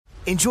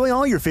Enjoy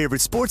all your favorite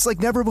sports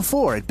like never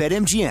before at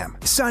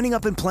BetMGM. Signing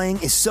up and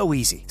playing is so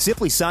easy.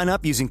 Simply sign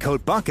up using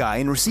code Buckeye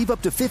and receive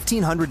up to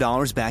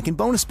 $1,500 back in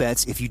bonus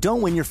bets if you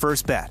don't win your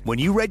first bet. When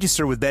you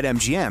register with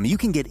BetMGM, you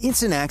can get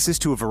instant access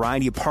to a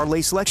variety of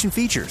parlay selection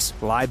features,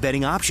 live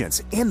betting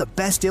options, and the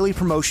best daily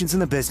promotions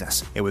in the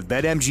business. And with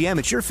BetMGM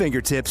at your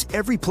fingertips,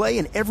 every play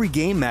and every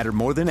game matter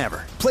more than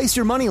ever. Place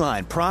your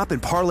moneyline, prop,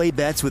 and parlay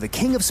bets with the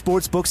king of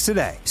sportsbooks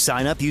today.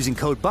 Sign up using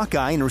code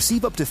Buckeye and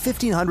receive up to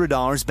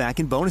 $1,500 back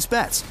in bonus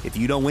bets if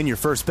you don't win your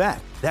first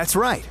bet. That's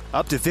right,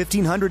 up to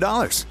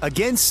 $1,500.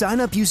 Again, sign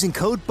up using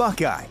code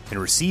Buckeye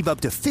and receive up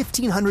to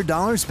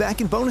 $1,500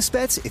 back in bonus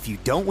bets if you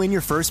don't win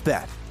your first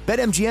bet.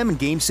 BetMGM and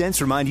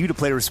GameSense remind you to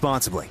play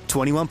responsibly.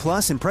 21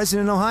 plus and present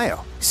in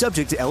Ohio.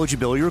 Subject to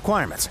eligibility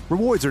requirements.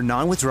 Rewards are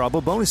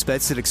non-withdrawable bonus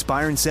bets that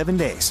expire in 7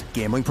 days.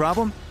 Gambling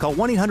problem? Call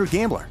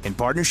 1-800-GAMBLER in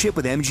partnership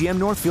with MGM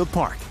Northfield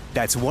Park.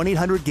 That's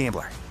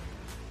 1-800-GAMBLER.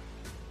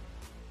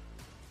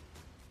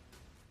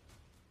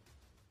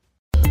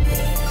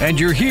 And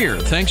you're here.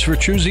 Thanks for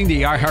choosing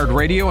the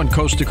iHeartRadio and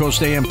Coast to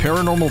Coast AM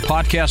Paranormal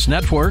Podcast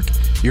Network.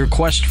 Your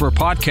quest for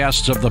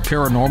podcasts of the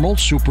paranormal,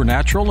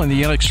 supernatural, and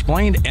the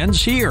unexplained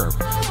ends here.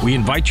 We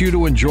invite you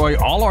to enjoy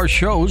all our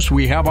shows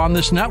we have on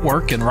this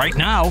network. And right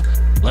now,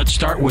 let's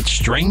start with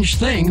Strange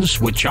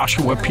Things with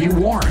Joshua P.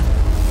 Warren.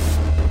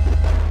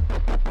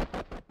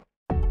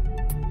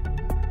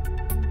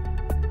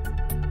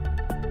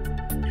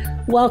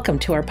 Welcome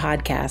to our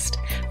podcast.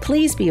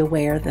 Please be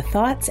aware the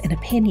thoughts and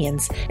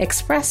opinions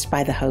expressed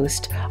by the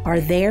host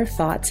are their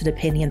thoughts and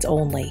opinions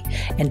only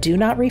and do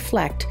not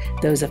reflect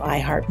those of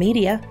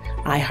iHeartMedia,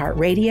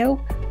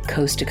 iHeartRadio,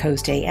 Coast to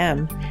Coast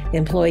AM,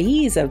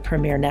 employees of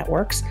Premier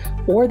Networks,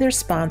 or their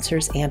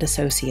sponsors and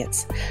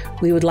associates.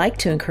 We would like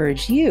to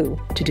encourage you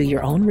to do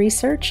your own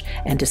research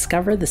and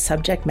discover the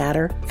subject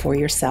matter for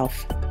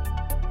yourself.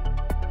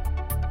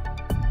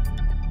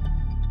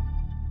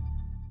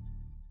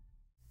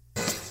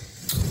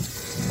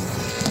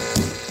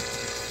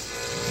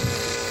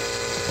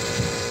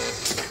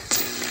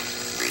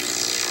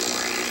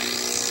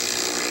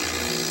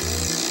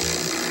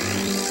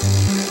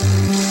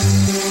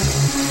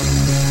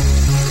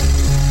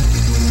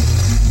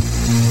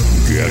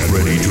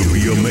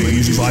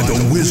 By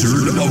the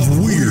Wizard of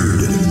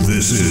Weird.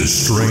 This is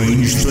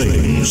Strange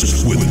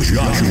Things with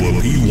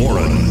Joshua P.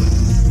 Warren.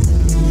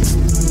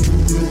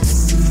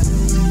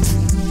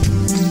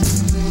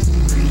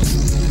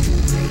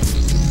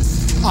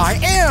 I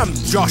am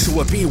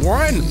Joshua P.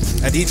 Warren,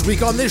 and each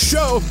week on this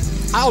show,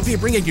 I'll be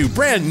bringing you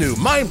brand new,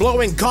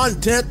 mind-blowing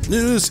content,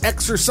 news,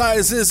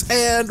 exercises,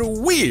 and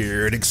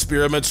weird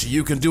experiments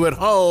you can do at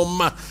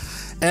home,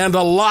 and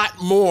a lot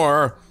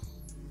more.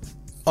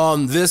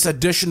 On this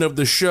edition of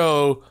the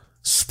show,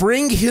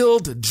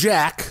 Spring-Heeled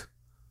Jack,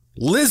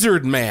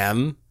 Lizard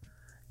Man,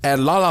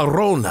 and La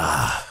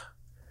Llorona.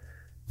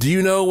 Do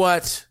you know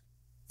what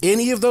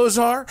any of those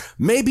are?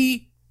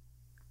 Maybe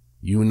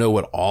you know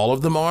what all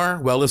of them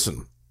are? Well,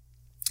 listen,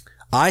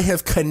 I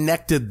have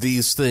connected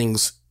these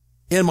things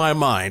in my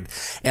mind,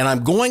 and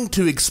I'm going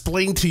to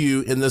explain to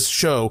you in this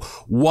show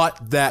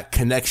what that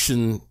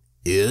connection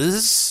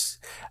is.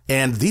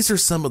 And these are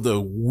some of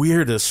the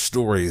weirdest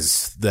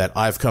stories that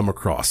I've come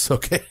across,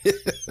 okay?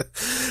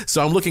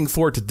 So I'm looking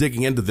forward to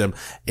digging into them.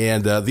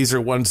 And these are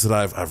ones that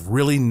I've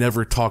really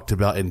never talked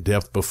about in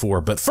depth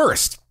before. But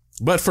first,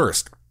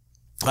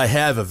 I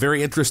have a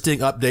very interesting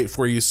update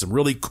for you, some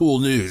really cool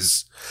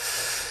news.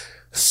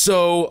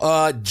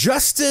 So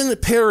Justin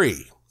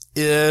Perry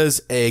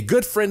is a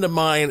good friend of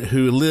mine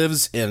who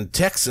lives in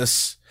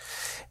Texas,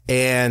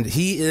 and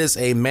he is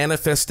a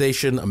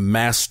manifestation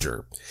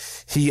master.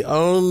 He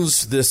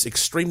owns this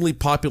extremely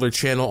popular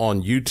channel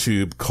on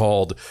YouTube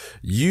called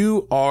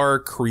You Are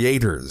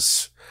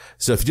Creators.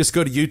 So if you just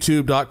go to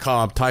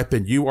youtube.com, type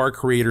in You Are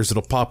Creators,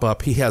 it'll pop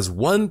up. He has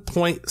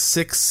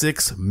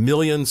 1.66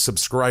 million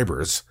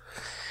subscribers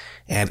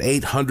and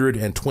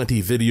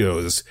 820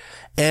 videos,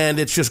 and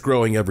it's just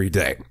growing every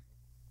day.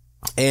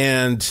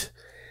 And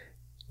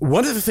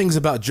one of the things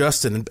about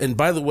Justin, and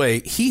by the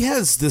way, he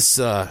has this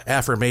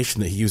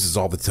affirmation that he uses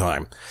all the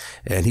time,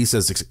 and he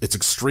says it's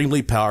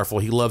extremely powerful.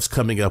 He loves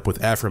coming up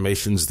with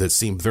affirmations that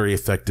seem very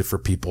effective for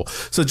people.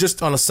 So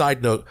just on a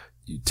side note,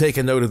 take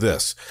a note of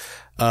this.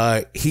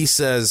 He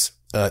says,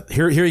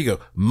 here you go.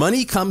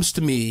 Money comes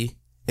to me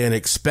in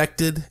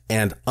expected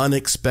and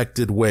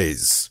unexpected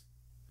ways.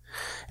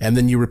 And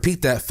then you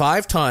repeat that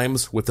 5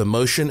 times with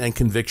emotion and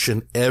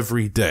conviction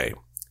every day.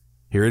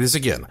 Here it is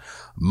again.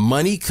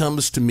 Money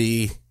comes to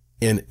me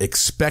in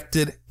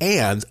expected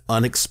and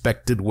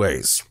unexpected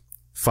ways.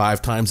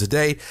 5 times a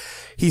day.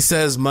 He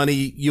says money,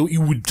 you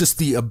would just,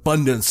 the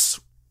abundance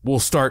will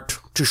start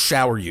to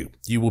shower you.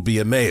 You will be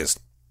amazed.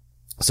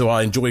 So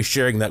I enjoy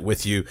sharing that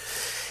with you.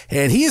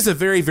 And he is a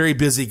very, very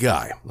busy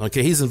guy.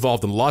 Okay. He's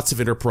involved in lots of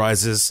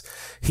enterprises.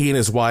 He and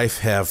his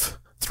wife have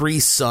 3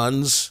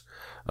 sons.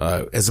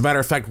 As a matter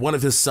of fact, one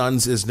of his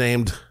sons is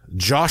named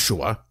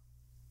Joshua.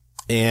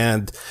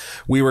 And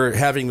we were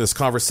having this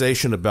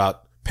conversation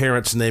about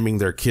parents naming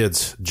their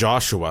kids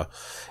Joshua.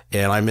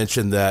 And I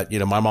mentioned that,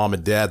 my mom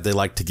and dad, they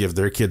like to give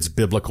their kids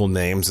biblical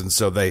names. And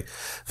so they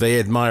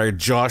admired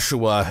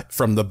Joshua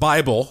from the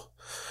Bible.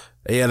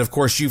 And of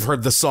course, you've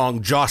heard the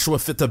song Joshua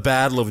Fit the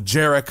Battle of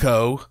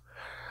Jericho,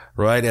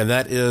 right? And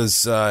that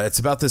is, it's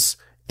about this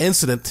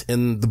incident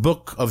in the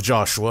book of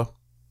Joshua,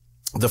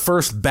 the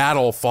first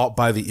battle fought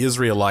by the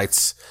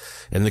Israelites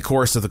in the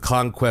course of the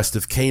conquest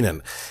of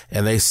Canaan.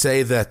 And they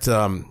say that,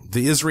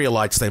 the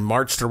Israelites, they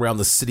marched around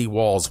the city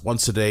walls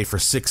once a day for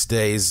 6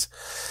 days,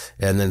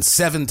 and then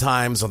 7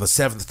 times on the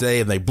 7th day,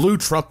 and they blew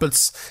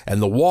trumpets,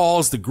 and the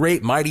walls, the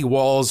great mighty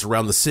walls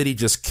around the city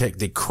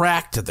they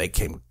cracked, and they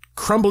came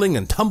crumbling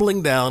and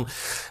tumbling down.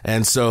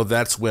 And so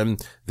that's when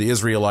the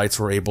Israelites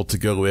were able to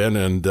go in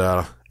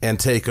and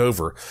take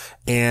over.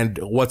 And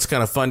what's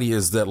kind of funny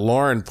is that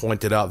Lauren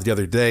pointed out the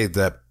other day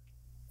that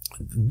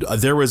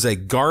there was a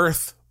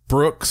Garth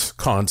Brooks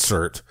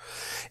concert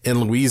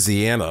in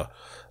Louisiana.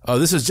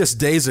 This is just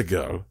days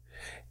ago,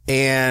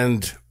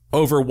 and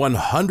over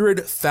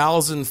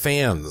 100,000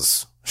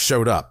 fans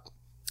showed up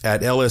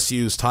at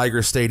LSU's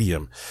Tiger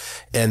Stadium,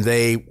 and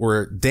they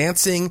were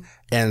dancing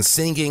and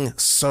singing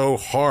so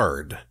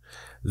hard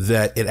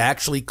that it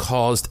actually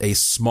caused a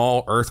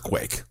small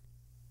earthquake.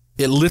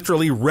 It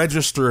literally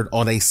registered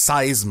on a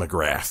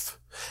seismograph.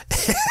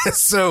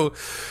 So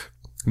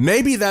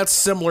maybe that's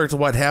similar to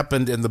what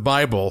happened in the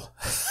Bible.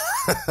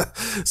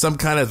 Some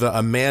kind of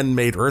a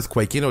man-made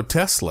earthquake.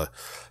 Tesla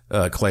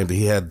claimed that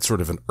he had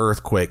sort of an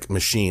earthquake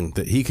machine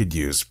that he could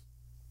use.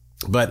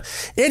 But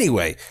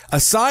anyway,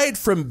 aside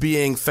from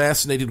being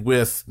fascinated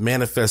with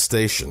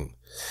manifestation,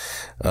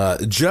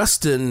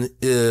 Justin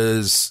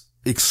is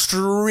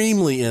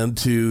extremely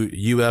into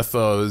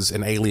UFOs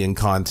and alien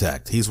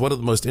contact. He's one of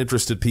the most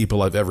interested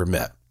people I've ever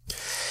met.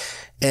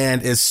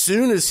 And as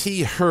soon as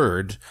he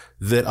heard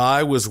that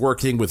I was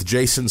working with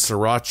Jason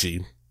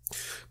Sirachi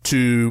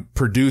to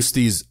produce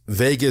these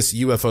Vegas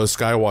UFO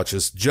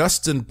skywatches,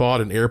 Justin bought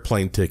an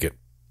airplane ticket.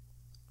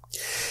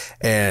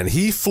 And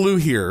he flew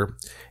here,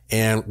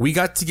 and we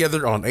got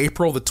together on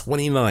April the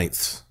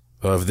 29th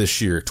of this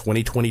year,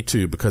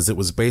 2022, because it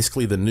was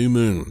basically the new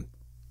moon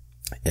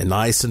and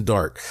nice and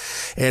dark.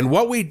 And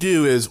what we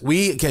do is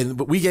we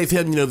gave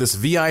him, this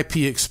VIP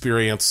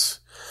experience.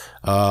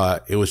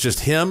 It was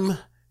just him,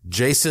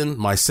 Jason,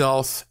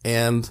 myself,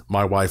 and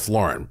my wife,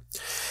 Lauren.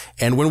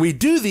 And when we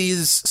do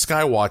these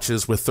sky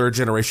watches with 3rd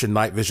generation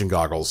night vision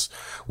goggles,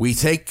 we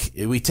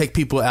take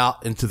people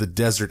out into the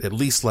desert at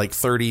least like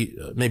 30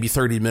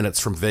 minutes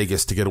from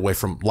Vegas to get away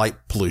from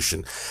light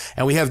pollution.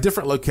 And we have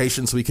different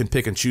locations we can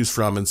pick and choose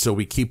from. And so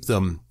we keep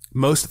them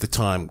most of the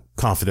time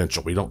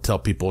confidential. We don't tell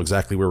people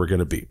exactly where we're going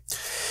to be.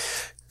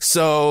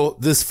 So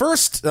this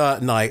first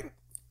night,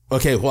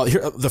 okay, well,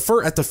 here,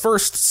 at the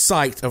first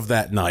sight of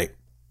that night,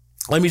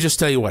 let me just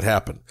tell you what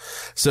happened.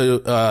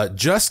 So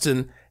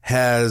Justin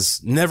has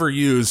never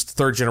used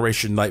 3rd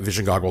generation night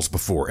vision goggles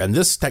before, and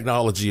this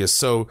technology is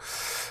so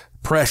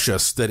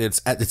precious that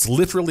it's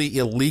literally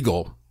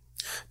illegal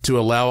to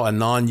allow a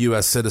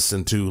non-U.S.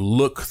 citizen to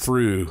look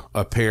through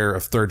a pair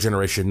of 3rd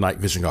generation night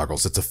vision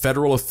goggles. It's a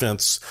federal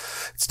offense.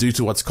 It's due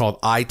to what's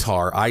called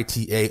ITAR,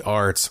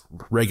 I-T-A-R. It's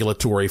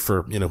regulatory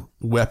for,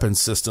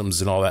 weapons systems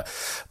and all that.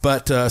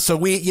 But, so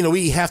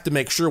we have to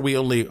make sure we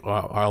only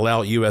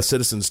allow U.S.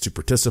 citizens to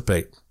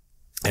participate.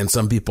 And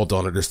some people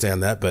don't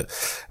understand that, but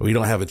we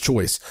don't have a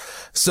choice.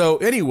 So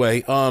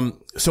anyway,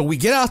 so we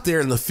get out there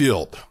in the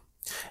field,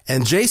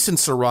 and Jason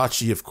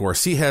Sirachi, of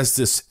course, he has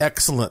this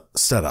excellent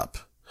setup.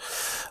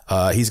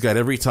 He's got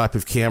every type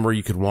of camera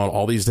you could want,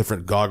 all these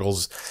different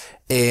goggles.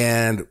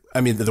 And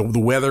I mean, the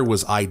weather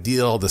was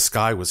ideal. The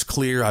sky was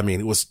clear. I mean,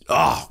 it was,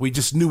 we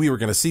just knew we were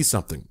going to see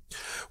something.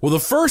 Well, the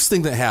first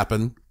thing that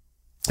happened,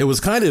 it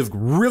was kind of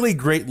really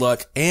great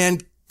luck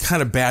and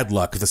kind of bad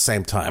luck at the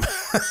same time.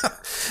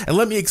 And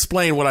let me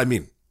explain what I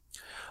mean.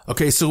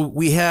 Okay, so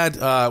we each had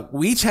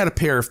a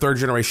pair of 3rd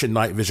generation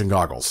night vision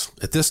goggles.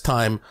 At this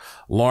time,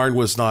 Lauren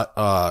was not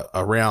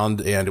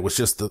around, and it was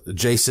just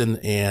Jason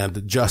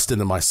and Justin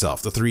and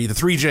myself, the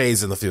three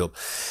J's in the field.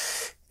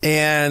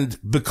 And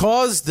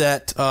because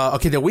that, now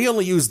we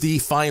only use the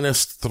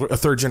finest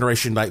 3rd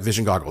generation night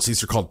vision goggles.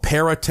 These are called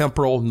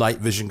paratemporal night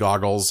vision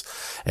goggles.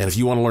 And if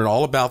you want to learn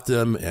all about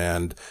them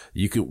and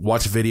you can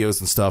watch videos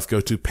and stuff, go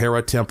to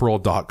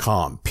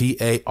paratemporal.com,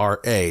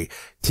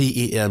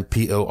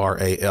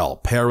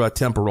 Paratemporal,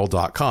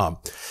 paratemporal.com.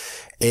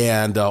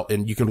 And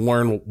you can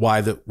learn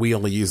why that we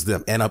only use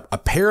them. And a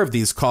pair of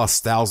these costs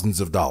thousands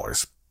of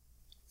dollars.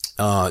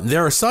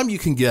 There are some you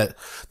can get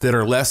that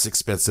are less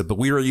expensive, but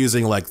we were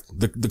using like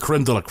the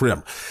creme de la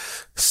creme.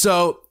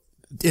 So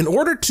in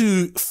order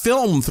to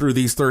film through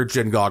these 3rd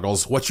gen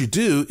goggles, what you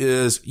do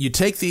is you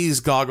take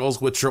these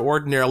goggles, which are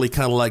ordinarily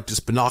kind of like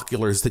just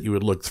binoculars that you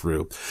would look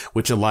through,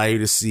 which allow you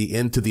to see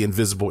into the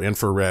invisible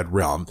infrared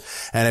realm.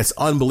 And it's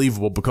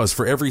unbelievable because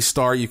for every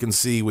star you can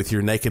see with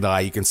your naked eye,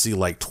 you can see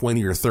like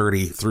 20 or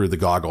 30 through the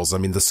goggles. I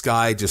mean, the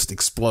sky just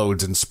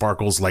explodes and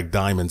sparkles like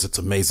diamonds. It's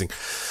amazing.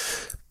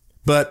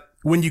 But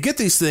when you get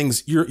these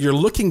things, you're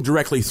looking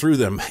directly through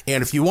them.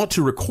 And if you want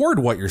to record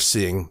what you're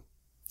seeing,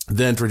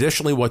 then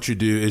traditionally what you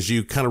do is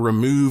you kind of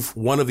remove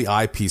one of the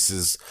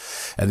eyepieces,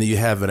 and then you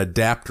have an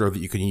adapter that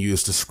you can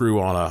use to screw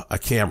on a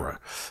camera.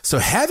 So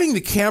having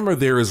the camera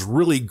there is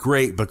really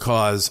great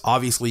because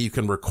obviously you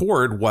can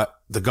record what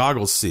the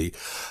goggles see,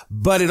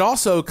 but it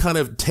also kind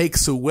of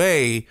takes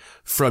away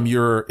from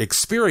your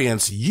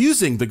experience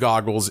using the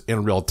goggles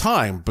in real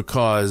time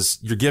because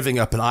you're giving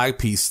up an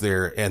eyepiece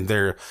there, and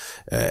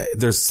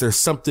there's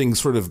something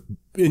sort of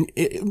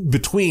in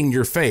between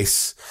your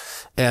face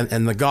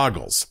and the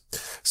goggles.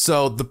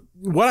 So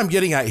what I'm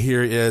getting at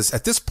here is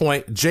at this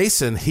point,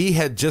 Jason, he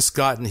had just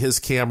gotten his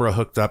camera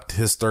hooked up to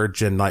his 3rd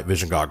gen night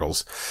vision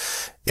goggles.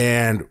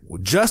 And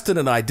Justin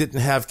and I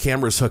didn't have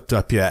cameras hooked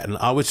up yet. And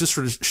I was just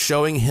sort of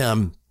showing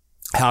him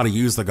how to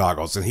use the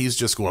goggles. And he's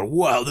just going,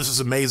 wow, this is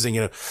amazing.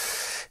 You know?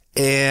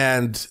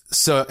 And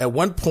so at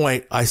one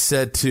point I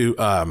said to,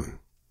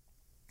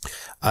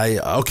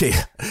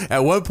 at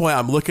one point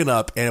I'm looking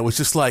up and it was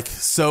just like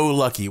so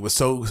lucky. It was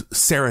so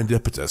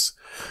serendipitous.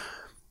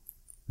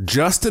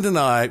 Justin and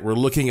I were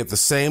looking at the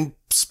same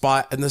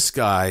spot in the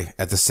sky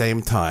at the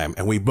same time,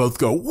 and we both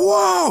go,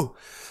 whoa!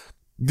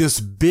 This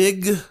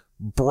big,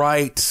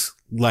 bright,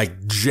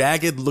 like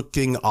jagged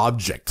looking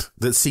object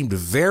that seemed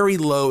very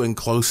low and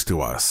close to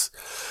us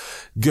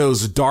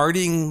goes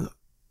darting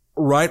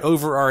right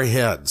over our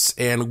heads,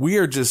 and we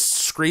are just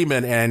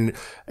screaming, and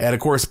of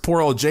course, poor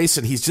old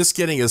Jason, he's just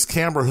getting his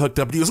camera hooked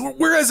up, and he goes,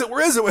 where is it?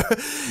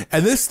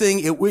 And this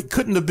thing, it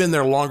couldn't have been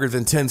there longer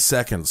than 10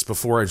 seconds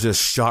before it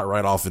just shot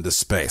right off into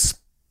space.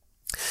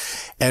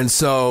 And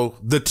so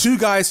the 2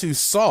 guys who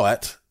saw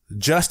it,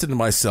 Justin and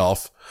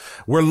myself,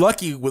 we're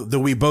lucky that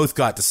we both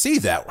got to see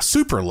that. We're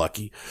super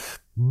lucky.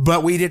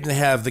 But we didn't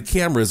have the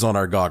cameras on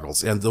our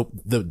goggles. And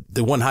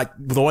the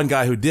one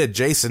guy who did,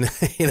 Jason,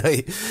 you know,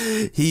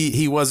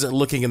 he wasn't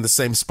looking in the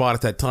same spot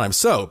at that time.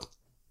 So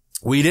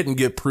we didn't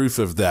get proof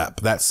of that.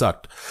 That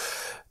sucked.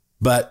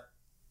 But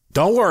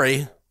don't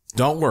worry,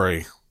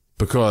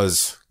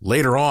 because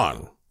later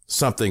on,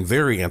 something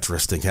very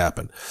interesting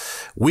happened.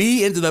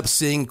 We ended up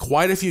seeing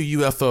quite a few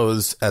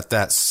UFOs at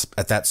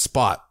that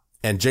spot,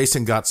 and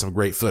Jason got some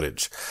great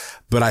footage.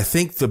 But I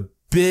think the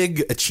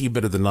big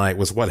achievement of the night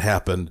was what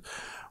happened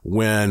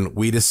when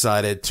we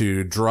decided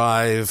to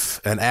drive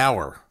an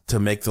hour to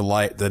make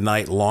the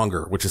night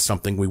longer, which is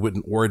something we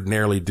wouldn't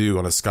ordinarily do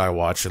on a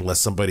Skywatch unless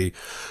somebody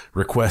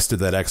requested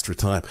that extra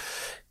time.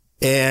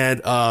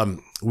 And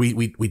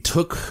we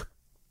took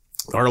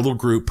our little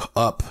group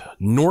up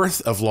north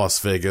of Las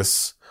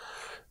Vegas,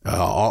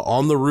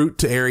 on the route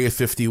to Area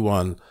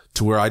 51,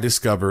 to where I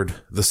discovered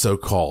the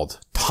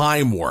so-called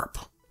time warp.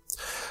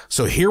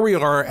 So here we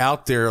are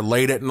out there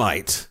late at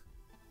night,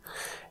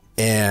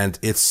 and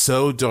it's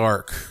so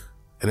dark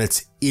and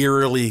it's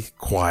eerily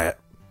quiet,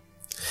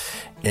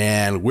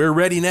 and we're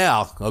ready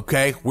now.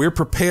 Okay. We're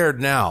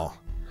prepared now.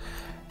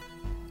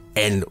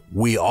 And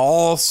we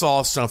all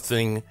saw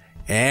something,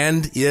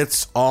 and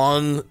it's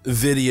on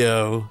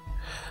video.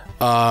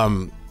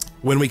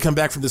 When we come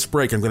back from this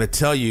break, I'm going to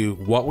tell you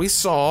what we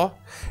saw,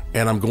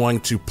 and I'm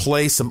going to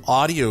play some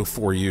audio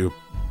for you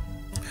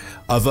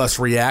of us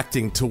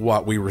reacting to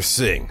what we were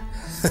seeing.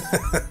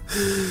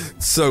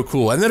 So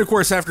cool. And then, of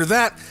course, after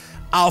that,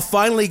 I'll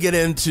finally get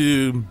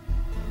into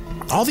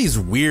all these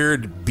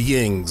weird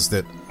beings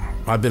that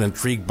I've been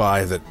intrigued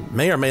by that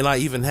may or may not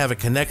even have a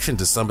connection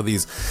to some of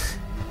these,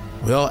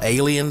 well,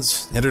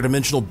 aliens,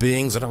 interdimensional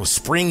beings. I don't know,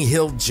 Spring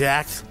Hill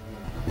Jack,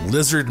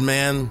 Lizard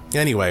Man.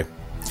 Anyway.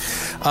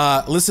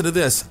 Listen to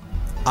this.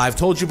 I've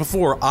told you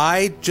before,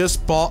 I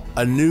just bought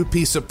a new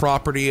piece of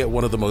property at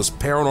one of the most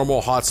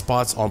paranormal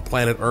hotspots on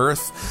planet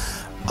Earth.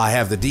 I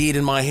have the deed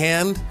in my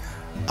hand.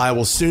 I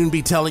will soon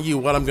be telling you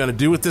what I'm going to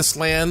do with this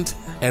land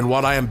and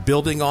what I am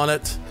building on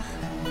it.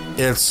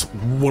 It's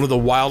one of the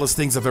wildest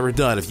things I've ever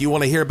done. If you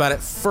want to hear about it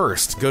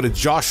first, go to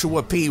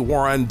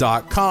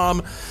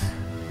joshuapwarren.com.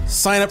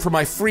 Sign up for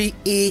my free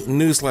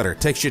e-newsletter.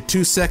 It takes you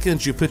 2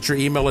 seconds. You put your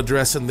email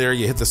address in there.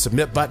 You hit the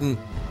submit button,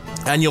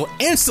 and you'll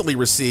instantly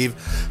receive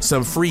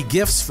some free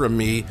gifts from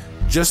me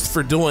just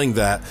for doing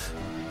that.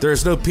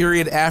 There's no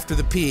period after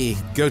the P.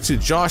 Go to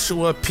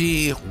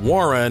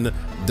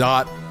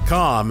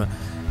joshuapwarren.com.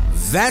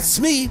 That's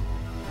me.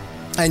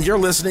 And you're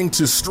listening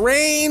to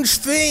Strange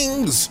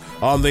Things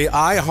on the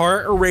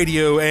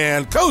iHeartRadio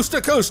and Coast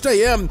to Coast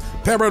AM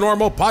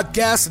Paranormal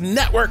Podcast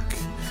Network.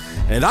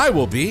 And I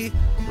will be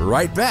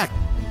right back.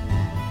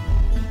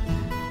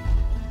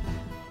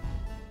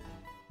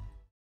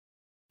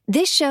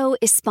 This show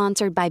is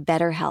sponsored by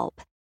BetterHelp.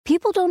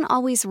 People don't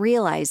always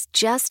realize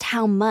just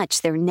how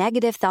much their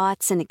negative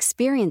thoughts and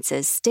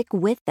experiences stick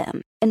with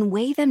them and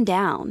weigh them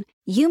down.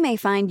 You may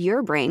find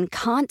your brain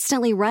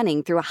constantly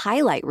running through a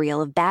highlight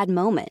reel of bad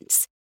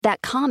moments.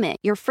 That comment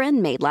your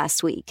friend made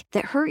last week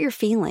that hurt your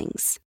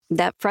feelings.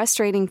 That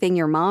frustrating thing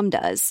your mom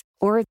does.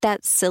 Or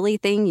that silly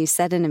thing you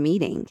said in a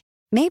meeting.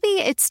 Maybe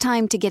it's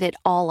time to get it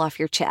all off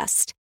your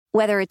chest.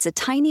 Whether it's a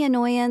tiny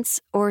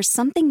annoyance or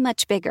something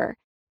much bigger,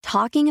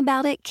 talking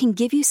about it can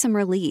give you some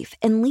relief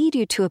and lead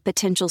you to a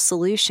potential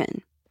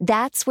solution.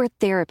 That's where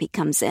therapy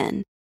comes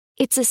in.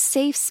 It's a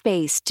safe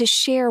space to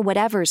share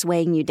whatever's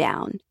weighing you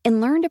down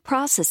and learn to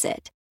process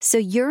it so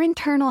your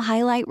internal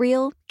highlight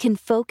reel can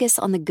focus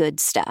on the good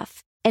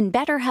stuff. And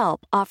BetterHelp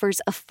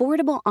offers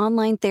affordable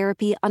online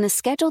therapy on a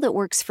schedule that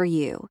works for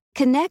you.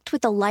 Connect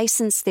with a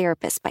licensed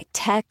therapist by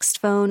text,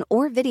 phone,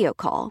 or video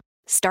call.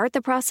 Start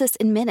the process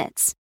in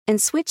minutes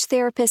and switch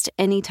therapist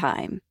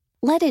anytime.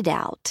 Let it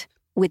out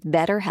with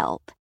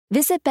BetterHelp.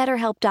 Visit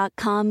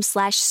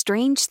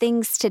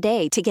BetterHelp.com/strangethings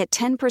today to get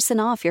 10%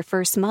 off your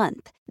first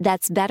month.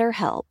 That's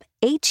BetterHelp,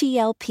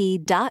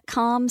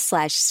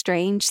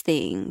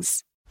 HELP.com/strangethings.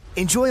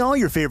 Enjoy all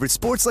your favorite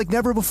sports like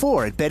never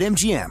before at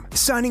BetMGM.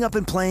 Signing up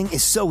and playing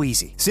is so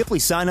easy. Simply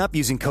sign up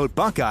using code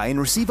Buckeye and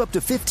receive up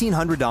to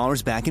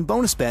 $1,500 back in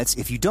bonus bets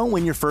if you don't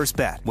win your first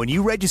bet. When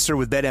you register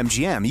with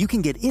BetMGM, you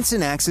can get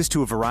instant access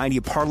to a variety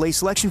of parlay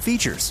selection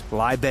features,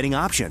 live betting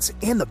options,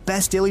 and the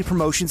best daily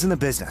promotions in the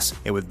business.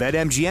 And with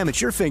BetMGM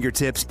at your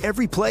fingertips,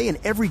 every play and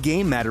every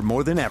game matter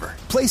more than ever.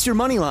 Place your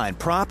moneyline,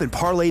 prop, and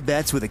parlay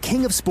bets with the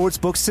king of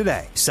sportsbooks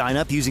today. Sign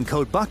up using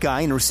code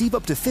Buckeye and receive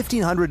up to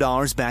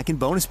 $1,500 back in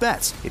bonus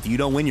bets if you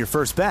don't win your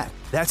first bet.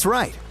 That's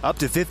right, up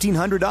to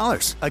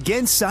 $1,500.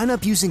 Again, sign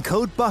up using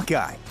code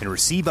Buckeye and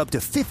receive up to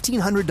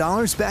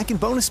 $1,500 back in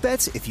bonus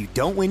bets if you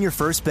don't win your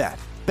first bet.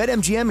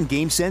 BetMGM and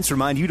GameSense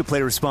remind you to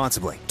play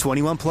responsibly.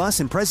 21 plus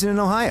and present in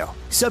Ohio.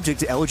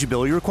 Subject to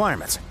eligibility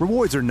requirements.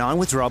 Rewards are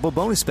non-withdrawable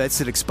bonus bets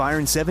that expire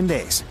in 7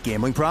 days.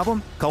 Gambling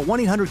problem? Call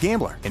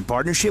 1-800-GAMBLER in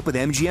partnership with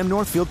MGM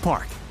Northfield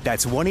Park.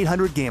 That's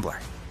 1-800-GAMBLER.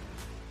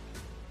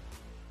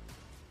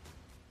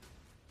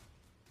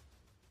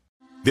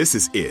 This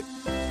is it.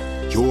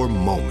 Your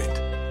moment.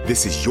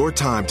 This is your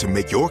time to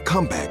make your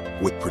comeback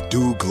with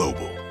Purdue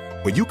Global.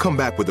 When you come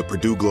back with a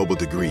Purdue Global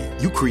degree,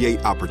 you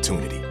create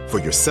opportunity for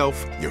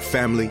yourself, your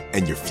family,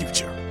 and your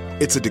future.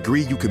 It's a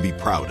degree you can be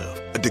proud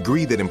of, a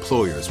degree that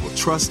employers will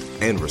trust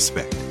and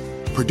respect.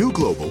 Purdue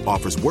Global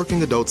offers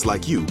working adults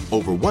like you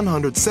over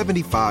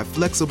 175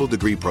 flexible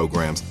degree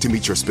programs to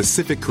meet your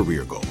specific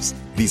career goals.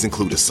 These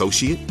include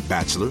associate,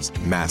 bachelor's,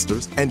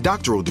 master's, and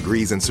doctoral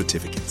degrees and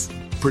certificates.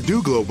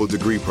 Purdue Global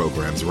degree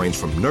programs range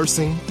from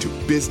nursing to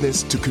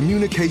business to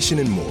communication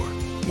and more.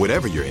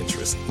 Whatever your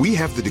interest, we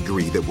have the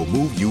degree that will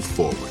move you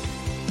forward.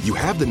 You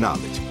have the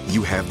knowledge,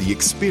 you have the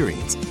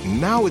experience.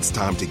 Now it's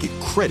time to get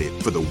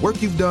credit for the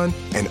work you've done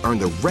and earn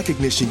the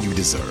recognition you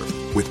deserve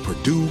with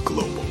Purdue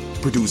Global,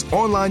 Purdue's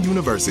online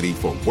university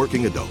for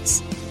working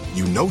adults.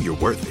 You know you're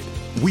worth it.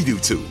 We do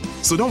too.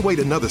 So don't wait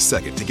another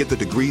second to get the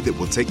degree that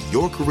will take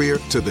your career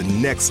to the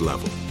next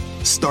level.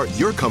 Start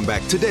your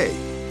comeback today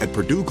at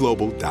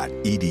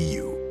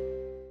purdueglobal.edu.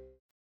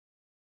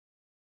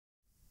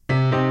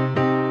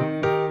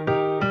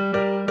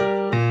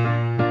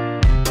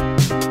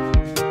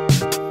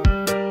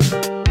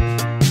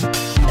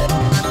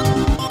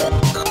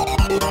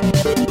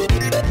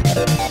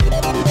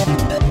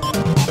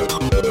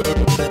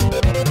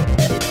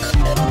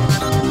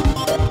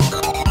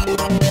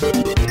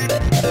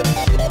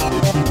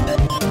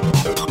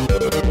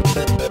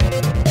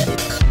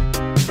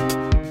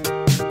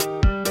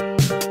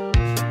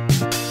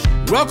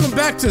 Welcome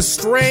back to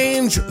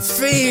Strange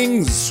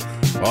Things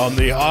on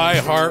the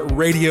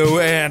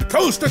iHeartRadio and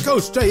Coast to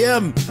Coast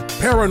AM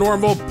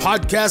Paranormal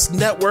Podcast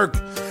Network.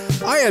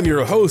 I am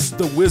your host,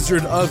 the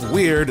Wizard of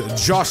Weird,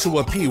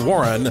 Joshua P.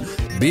 Warren,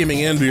 beaming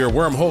into your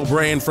wormhole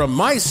brain from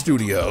my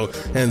studio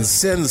in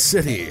Sin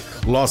City,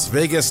 Las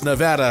Vegas,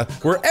 Nevada,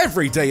 where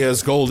every day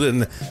is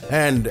golden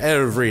and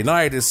every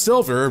night is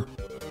silver.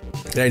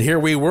 And here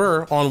we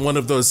were on one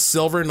of those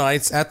silver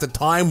nights at the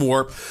Time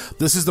Warp.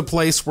 This is the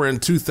place where in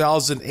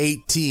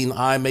 2018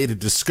 I made a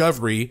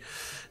discovery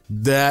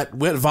that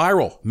went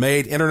viral,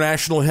 made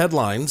international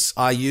headlines.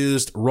 I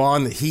used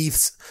Ron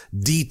Heath's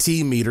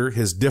DT meter,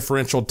 his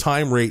differential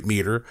time rate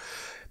meter,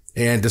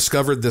 and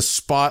discovered this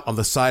spot on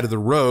the side of the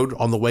road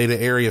on the way to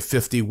Area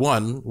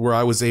 51 where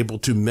I was able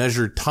to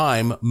measure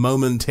time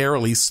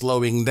momentarily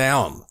slowing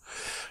down,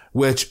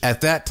 which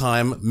at that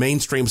time,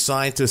 mainstream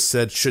scientists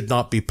said should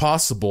not be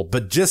possible.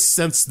 But just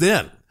since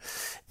then,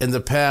 in the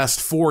past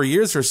 4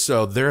 years or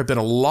so, there have been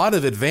a lot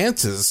of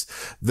advances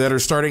that are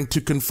starting to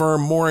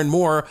confirm more and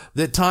more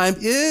that time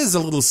is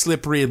a little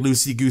slippery and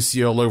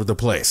loosey-goosey all over the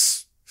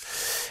place.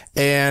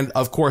 And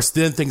of course,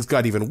 then things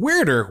got even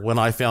weirder when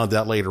I found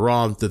out later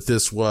on that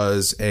this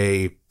was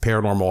a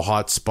paranormal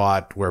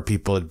hotspot where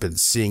people had been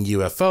seeing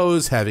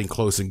UFOs, having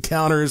close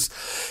encounters,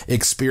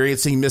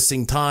 experiencing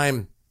missing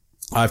time.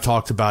 I've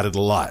talked about it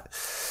a lot.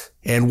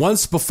 And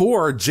once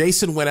before,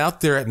 Jason went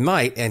out there at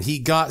night and he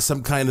got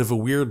some kind of a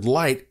weird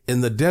light in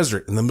the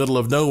desert in the middle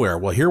of nowhere.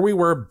 Well, here we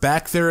were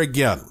back there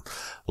again,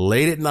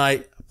 late at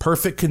night,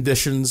 perfect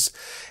conditions.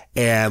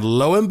 And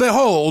lo and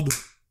behold,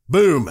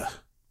 boom,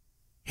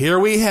 here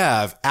we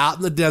have out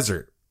in the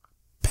desert,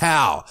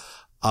 pow,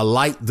 a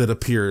light that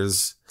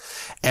appears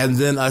and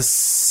then a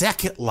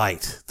second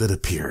light that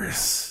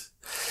appears.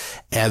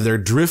 And they're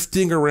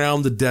drifting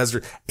around the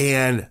desert,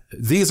 and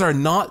these are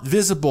not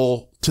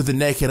visible to the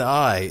naked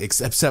eye,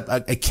 except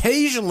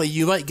occasionally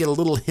you might get a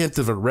little hint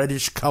of a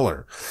reddish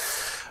color.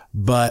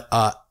 But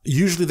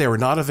usually they were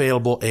not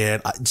available.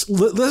 And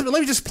let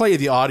me just play you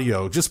the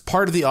audio, just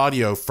part of the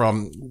audio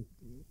from,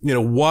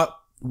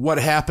 what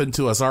happened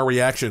to us, our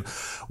reaction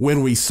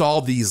when we saw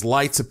these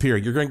lights appear.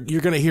 You're going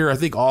to hear, I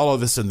think, all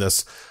of us in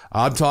this.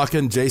 I'm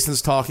talking,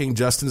 Jason's talking,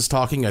 Justin's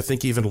talking. I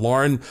think even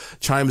Lauren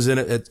chimes in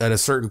at a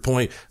certain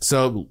point.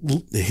 So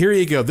here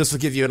you go. This will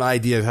give you an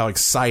idea of how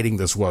exciting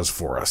this was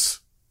for us.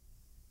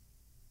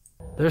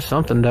 There's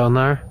something down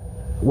there.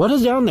 What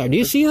is down there? Do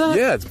you see that?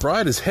 Yeah, it's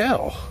bright as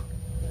hell.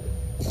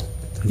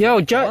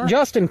 Yo,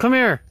 Justin, come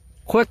here.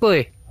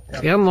 Quickly.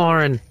 And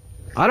Lauren.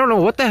 I don't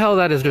know what the hell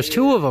that is. There's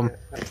two of them.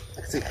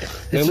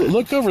 Hey,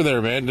 look over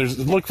there, man.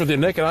 Look for the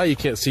naked eye. You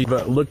can't see,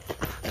 but look.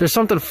 There's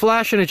something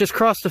flashing. It just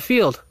crossed the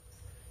field.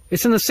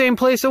 It's in the same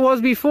place it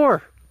was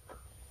before.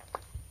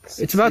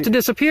 It's about to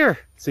disappear.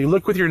 See,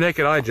 look with your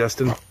naked eye,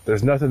 Justin.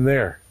 There's nothing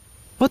there.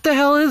 What the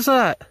hell is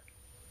that?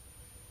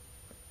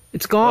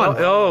 It's gone.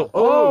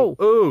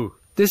 Oh.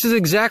 This is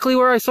exactly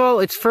where I saw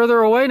it. It's further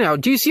away now.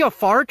 Do you see how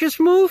far it just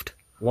moved?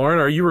 Lauren,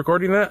 are you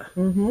recording that?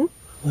 Mm-hmm.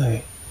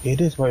 Wait. It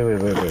is. Wait.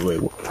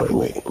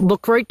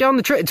 Look right down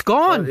the trail. It's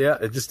gone. Yeah,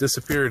 it just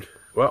disappeared.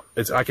 Well,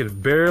 I can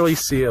barely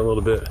see it a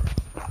little bit.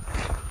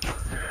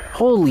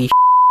 Holy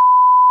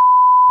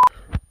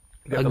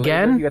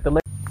again?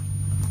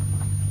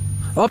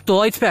 Oh, the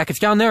light's back. It's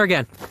down there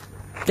again.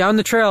 Down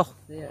the trail.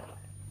 Yeah.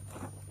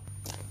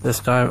 This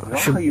time.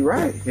 You're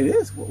right. It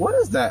is. What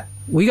is that?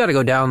 We got to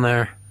go down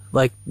there.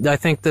 Like, I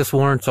think this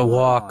warrants a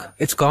walk.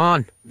 It's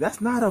gone.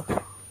 That's not okay.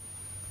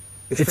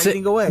 It's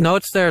fading away. No,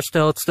 it's there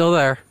still. It's still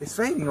there. It's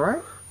fading,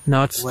 right?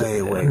 No, it's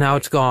now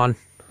it's gone.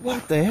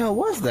 What the hell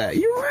was that?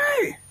 You're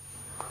right.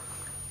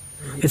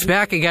 It's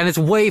back again. It's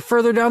way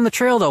further down the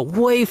trail, though.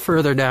 Way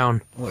further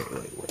down. Wait.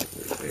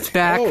 It's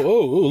back.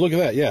 Oh, look at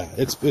that. Yeah,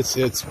 it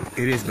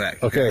is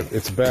back. Okay,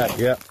 it's back.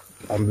 Yeah,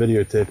 I'm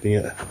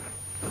videotaping it.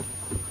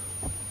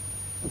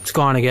 It's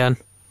gone again.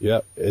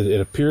 Yep, it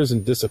appears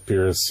and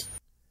disappears.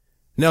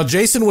 Now,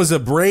 Jason was a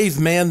brave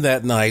man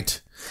that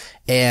night,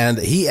 and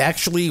he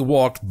actually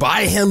walked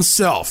by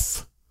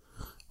himself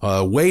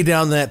way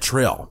down that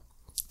trail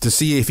to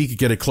see if he could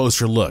get a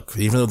closer look,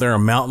 even though there are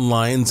mountain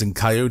lions and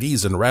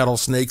coyotes and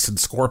rattlesnakes and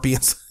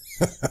scorpions.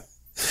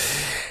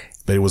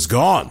 But it was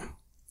gone.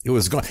 It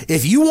was gone.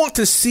 If you want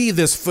to see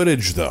this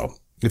footage, though,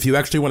 if you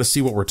actually want to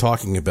see what we're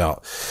talking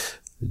about,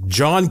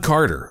 John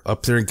Carter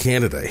up there in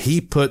Canada, he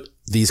put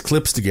these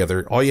clips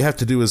together. All you have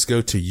to do is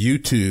go to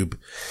YouTube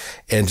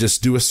and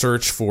just do a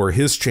search for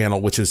his channel,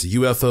 which is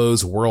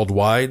UFOs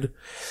Worldwide.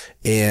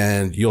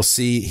 And you'll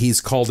see he's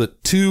called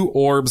it 2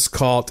 Orbs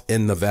Caught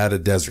in Nevada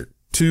Desert.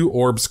 2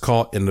 Orbs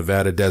Caught in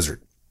Nevada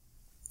Desert.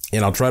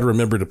 And I'll try to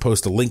remember to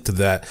post a link to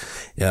that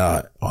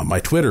on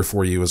my Twitter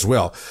for you as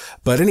well.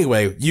 But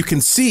anyway, you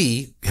can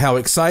see how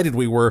excited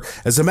we were.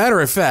 As a matter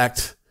of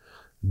fact,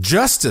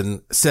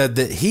 Justin said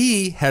that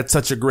he had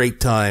such a great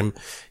time,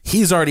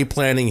 he's already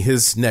planning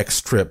his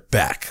next trip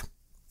back.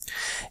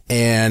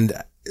 And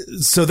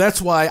so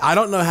that's why I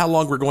don't know how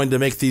long we're going to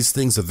make these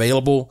things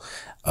available.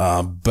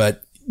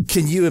 But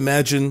can you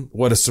imagine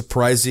what a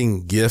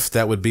surprising gift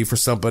that would be for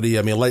somebody?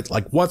 I mean,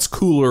 like what's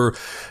cooler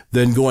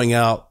than going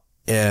out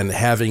and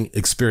having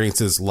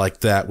experiences like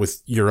that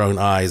with your own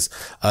eyes?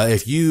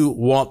 If you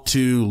want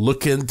to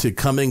look into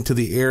coming to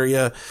the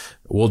area,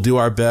 we'll do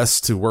our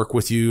best to work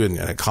with you and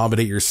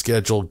accommodate your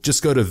schedule.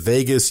 Just go to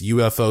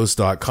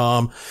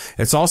vegasufos.com.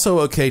 It's also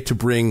okay to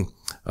bring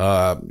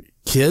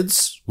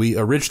kids. We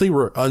originally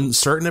were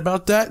uncertain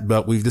about that,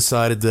 but we've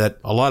decided that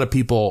a lot of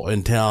people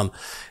in town,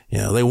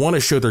 they want to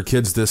show their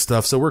kids this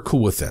stuff, so we're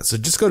cool with that. So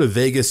just go to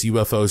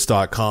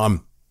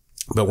vegasufos.com.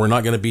 But we're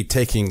not going to be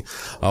taking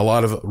a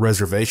lot of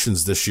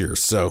reservations this year.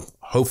 So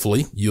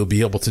hopefully you'll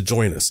be able to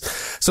join us.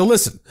 So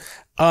listen,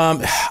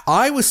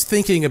 I was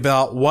thinking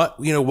about what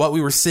we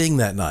were seeing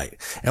that night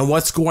and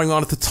what's going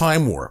on at the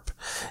time warp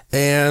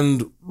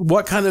and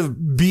what kind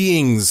of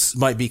beings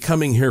might be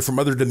coming here from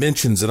other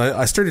dimensions.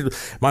 And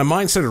my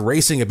mind started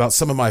racing about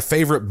some of my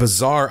favorite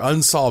bizarre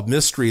unsolved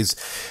mysteries.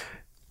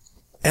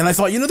 And I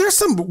thought, there's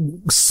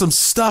some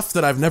stuff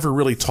that I've never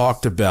really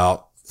talked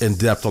about in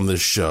depth on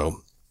this show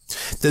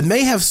that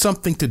may have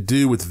something to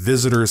do with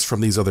visitors from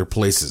these other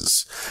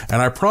places.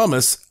 And I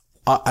promise,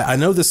 I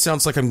know this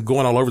sounds like I'm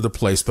going all over the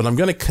place, but I'm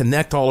going to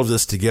connect all of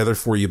this together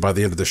for you by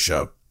the end of the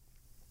show.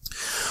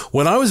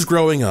 When I was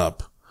growing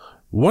up,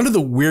 one of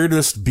the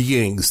weirdest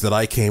beings that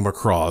I came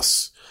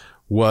across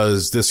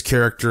was this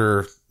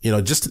character,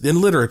 just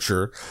in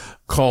literature,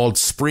 called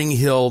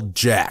Spring-Heeled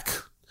Jack.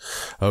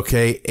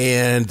 Okay.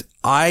 And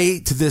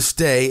I, to this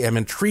day, am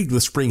intrigued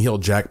with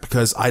Spring-Heeled Jack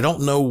because I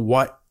don't know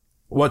what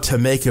to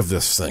make of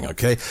this thing.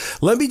 Okay.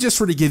 Let me just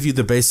sort of give you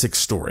the basic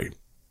story.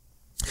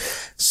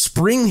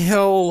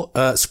 Spring-heeled,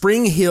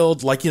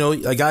 like,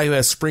 a guy who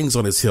has springs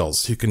on his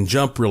heels, who can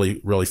jump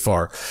really, really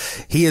far.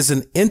 He is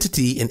an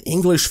entity in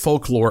English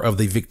folklore of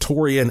the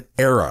Victorian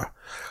era.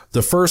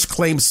 The first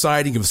claimed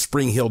sighting of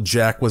Spring-Heeled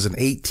Jack was in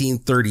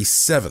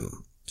 1837.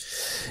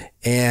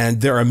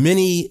 And there are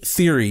many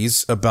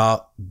theories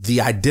about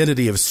the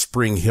identity of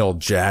Spring-Heeled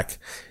Jack.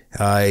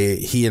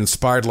 He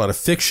inspired a lot of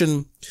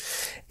fiction.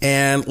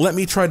 And let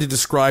me try to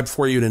describe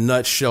for you in a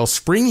nutshell.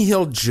 Spring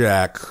Hill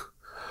Jack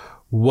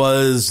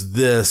was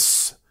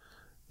this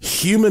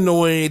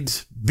humanoid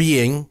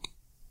being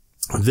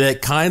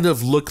that kind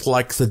of looked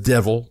like the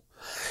devil.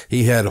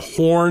 He had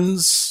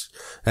horns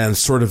and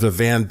sort of a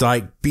Van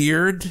Dyke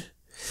beard,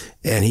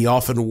 and he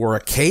often wore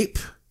a cape,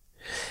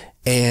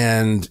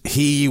 and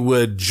he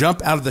would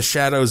jump out of the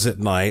shadows at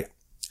night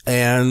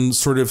and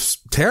sort of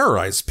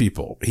terrorize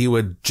people. He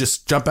would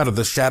just jump out of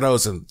the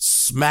shadows and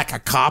smack a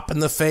cop in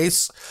the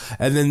face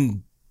and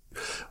then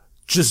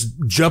just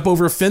jump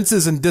over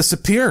fences and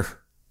disappear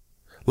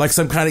like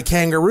some kind of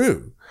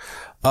kangaroo.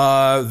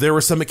 There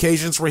were some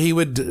occasions where he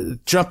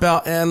would jump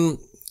out and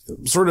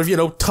sort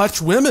of,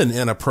 touch women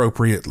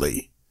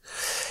inappropriately.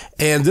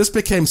 And this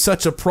became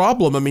such a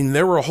problem. I mean,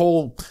 there were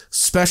whole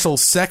special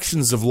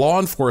sections of law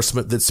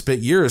enforcement that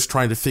spent years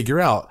trying to figure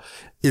out,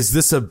 is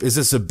this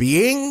a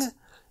being?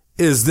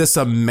 Is this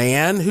a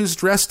man who's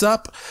dressed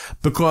up?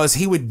 Because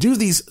he would do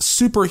these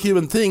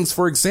superhuman things.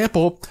 For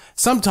example,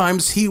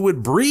 sometimes he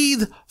would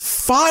breathe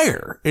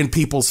fire in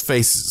people's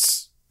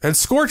faces and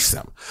scorch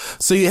them.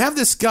 So you have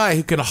this guy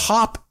who can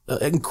hop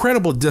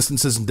incredible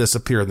distances and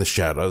disappear in the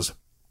shadows.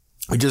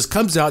 He just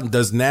comes out and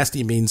does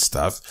nasty, mean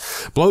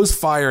stuff, blows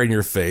fire in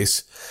your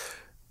face.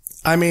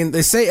 I mean,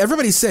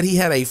 everybody said he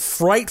had a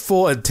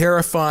frightful and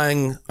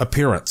terrifying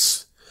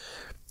appearance.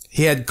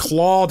 He had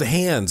clawed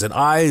hands and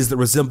eyes that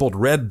resembled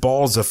red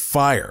balls of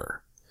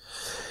fire.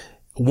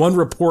 One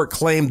report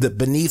claimed that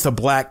beneath a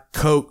black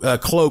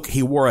cloak,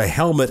 he wore a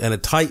helmet and a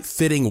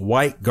tight-fitting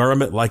white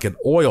garment like an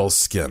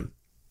oilskin.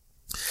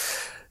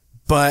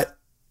 But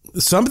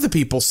some of the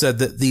people said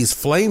that these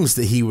flames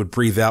that he would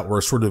breathe out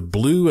were sort of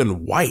blue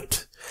and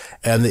white,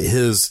 and that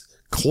his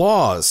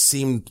claws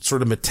seemed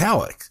sort of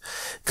metallic.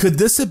 Could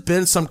this have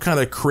been some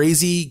kind of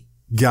crazy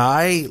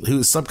guy who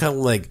was some kind of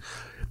like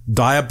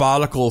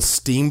diabolical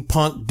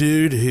steampunk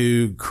dude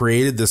who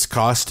created this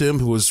costume,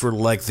 who was sort of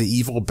like the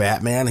evil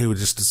Batman who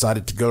just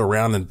decided to go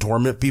around and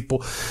torment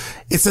people?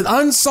 It's an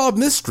unsolved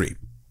mystery.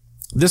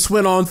 This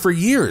went on for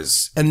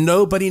years, and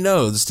nobody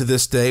knows to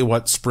this day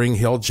what Spring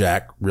Hill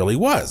Jack really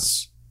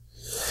was.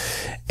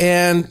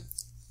 And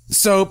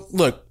so,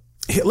 look,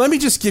 let me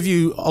just give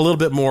you a little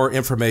bit more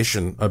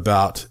information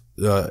about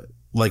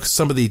like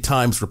some of the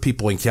times where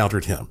people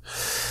encountered him.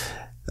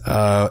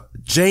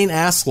 Jane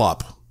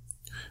Aslop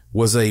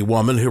was a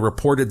woman who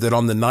reported that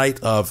on the night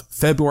of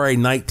February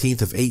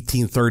 19th of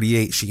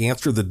 1838, she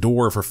answered the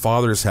door of her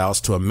father's house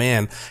to a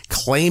man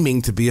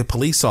claiming to be a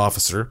police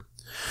officer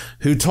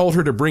who told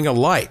her to bring a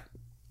light,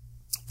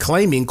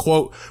 claiming,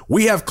 quote,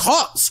 "We have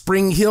caught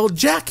Spring Hill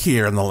Jack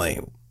here in the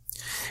lane."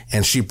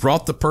 And she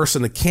brought the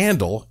person a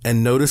candle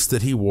and noticed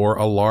that he wore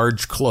a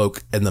large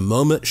cloak. And the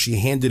moment she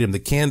handed him the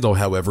candle,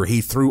 however, he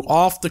threw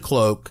off the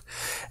cloak.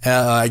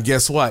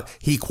 Guess what?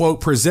 He, quote,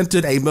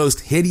 "presented a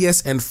most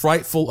hideous and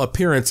frightful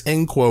appearance,"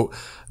 end quote,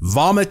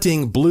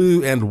 vomiting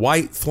blue and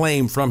white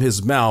flame from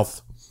his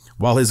mouth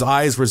while his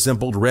eyes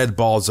resembled red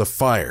balls of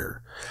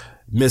fire.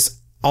 Miss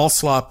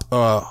Alsop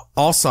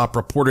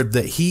reported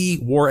that he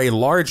wore a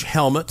large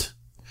helmet.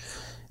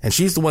 And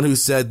she's the one who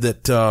said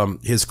that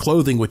his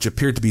clothing, which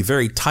appeared to be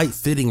very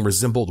tight-fitting,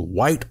 resembled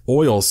white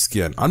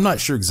oilskin. I'm not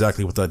sure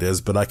exactly what that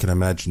is, but I can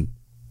imagine.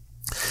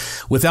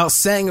 Without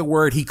saying a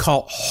word, he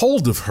caught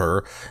hold of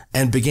her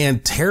and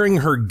began tearing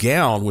her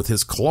gown with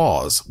his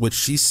claws, which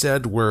she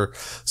said were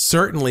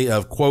certainly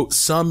of, quote,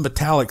 "some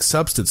metallic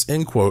substance,"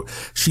 end quote.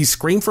 She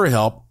screamed for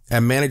help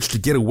and managed to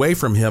get away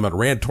from him and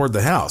ran toward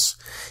the house.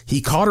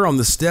 He caught her on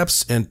the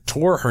steps and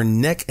tore her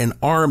neck and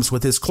arms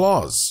with his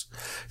claws.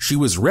 She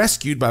was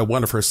rescued by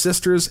one of her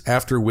sisters,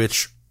 after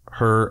which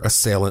her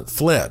assailant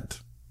fled.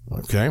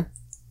 Okay.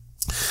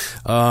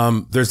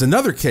 There's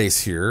another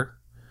case here,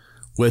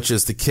 which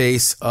is the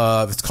case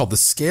of, it's called the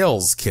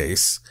Scales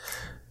case.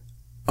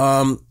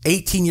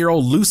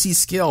 18-year-old Lucy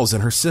Scales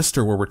and her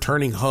sister were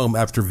returning home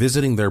after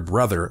visiting their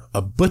brother,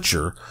 a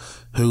butcher,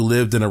 who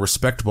lived in a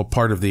respectable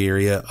part of the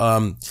area.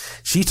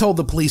 She told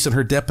the police in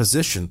her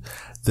deposition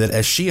that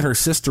as she and her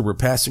sister were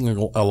passing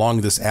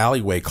along this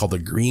alleyway called the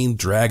Green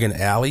Dragon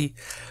Alley,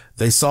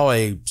 they saw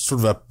a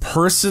sort of a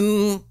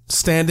person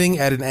standing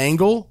at an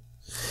angle,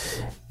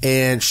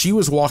 and she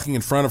was walking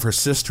in front of her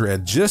sister,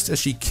 and just as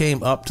she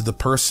came up to the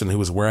person who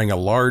was wearing a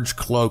large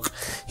cloak,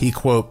 he,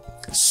 quote,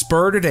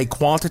 "spurted a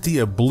quantity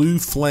of blue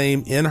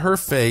flame in her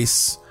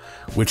face,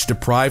 which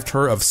deprived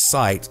her of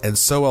sight and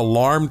so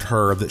alarmed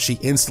her that she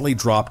instantly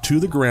dropped to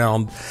the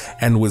ground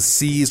and was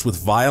seized with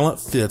violent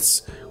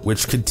fits,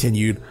 which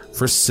continued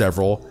for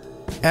several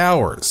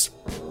hours."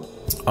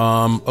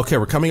 Okay,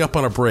 we're coming up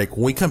on a break.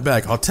 When we come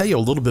back, I'll tell you a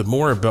little bit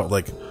more about,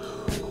 like,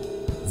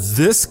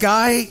 this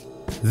guy,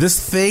 this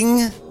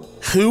thing,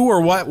 who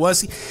or what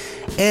was he,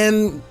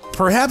 and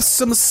perhaps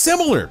some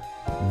similar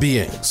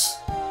beings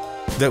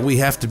that we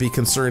have to be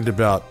concerned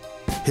about,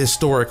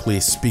 historically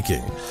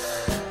speaking.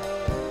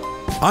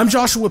 I'm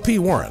Joshua P.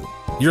 Warren.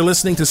 You're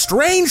listening to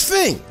Strange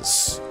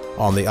Things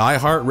on the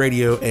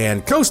iHeartRadio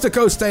and Coast to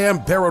Coast AM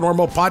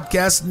Paranormal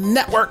Podcast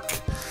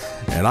Network.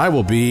 And I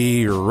will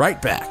be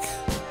right back.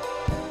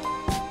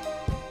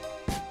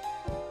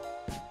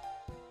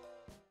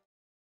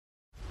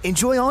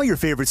 Enjoy all your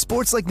favorite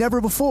sports like never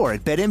before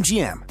at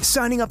BetMGM.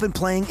 Signing up and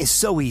playing is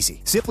so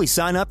easy. Simply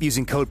sign up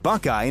using code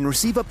Buckeye and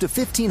receive up to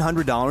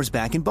 $1,500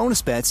 back in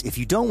bonus bets if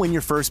you don't win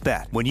your first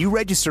bet. When you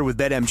register with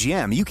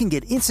BetMGM, you can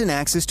get instant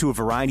access to a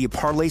variety of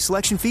parlay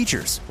selection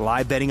features,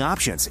 live betting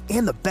options,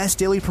 and the best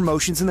daily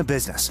promotions in the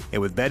business.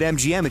 And with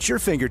BetMGM at your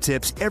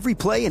fingertips, every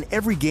play and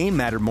every game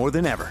matter more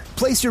than ever.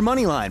 Place your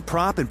moneyline,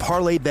 prop, and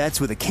parlay bets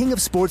with the king of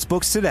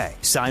sportsbooks today.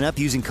 Sign up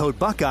using code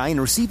Buckeye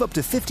and receive up to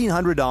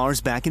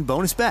 $1,500 back in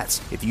bonus bets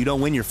if you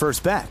don't win your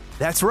first bet.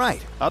 That's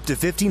right, up to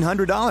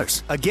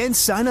 $1,500. Again,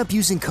 sign up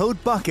using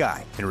code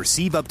Buckeye and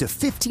receive up to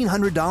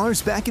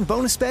 $1,500 back in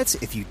bonus bets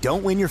if you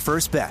don't win your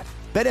first bet.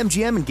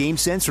 BetMGM and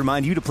GameSense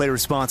remind you to play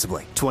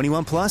responsibly.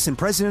 21 plus and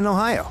present in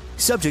Ohio.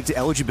 Subject to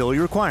eligibility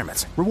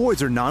requirements.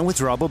 Rewards are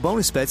non-withdrawable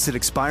bonus bets that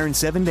expire in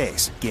 7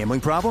 days. Gambling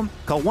problem?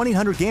 Call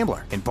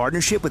 1-800-GAMBLER in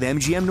partnership with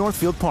MGM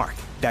Northfield Park.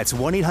 That's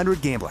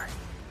 1-800-GAMBLER.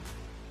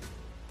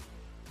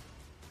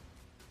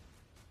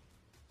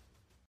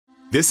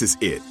 This is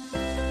it.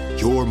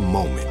 Your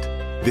moment.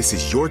 This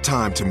is your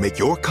time to make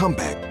your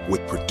comeback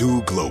with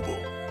Purdue Global.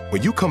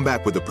 When you come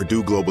back with a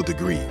Purdue Global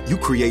degree, you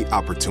create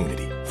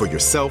opportunity for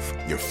yourself,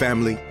 your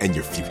family, and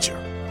your future.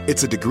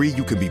 It's a degree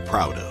you can be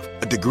proud of,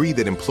 a degree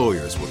that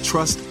employers will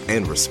trust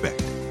and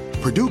respect.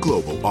 Purdue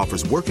Global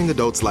offers working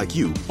adults like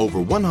you over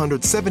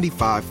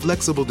 175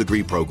 flexible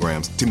degree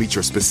programs to meet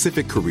your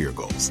specific career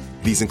goals.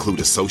 These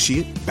include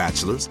associate,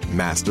 bachelor's,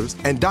 master's,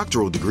 and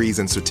doctoral degrees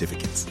and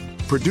certificates.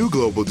 Purdue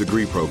Global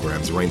degree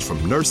programs range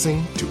from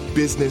nursing to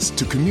business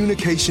to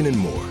communication and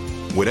more.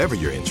 Whatever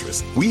your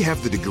interest, we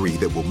have the degree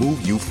that will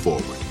move you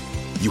forward.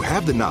 You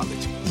have the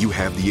knowledge, you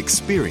have the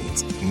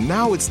experience.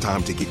 Now it's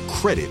time to get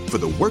credit for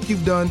the work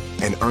you've done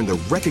and earn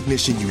the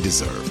recognition you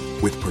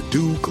deserve with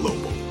Purdue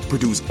Global,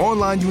 Purdue's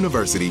online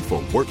university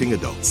for working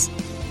adults.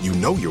 You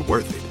know you're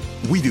worth it.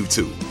 We do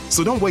too.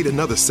 So don't wait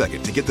another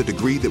second to get the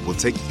degree that will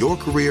take your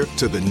career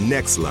to the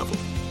next level.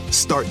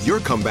 Start your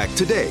comeback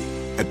today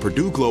at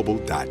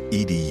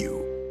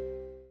purdueglobal.edu.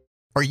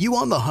 Are you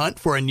on the hunt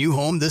for a new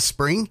home this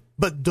spring,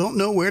 but don't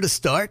know where to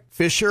start?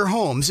 Fisher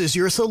Homes is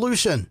your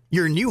solution.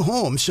 Your new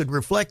home should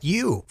reflect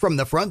you, from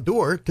the front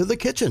door to the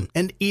kitchen,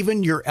 and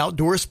even your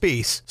outdoor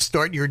space.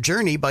 Start your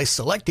journey by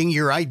selecting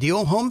your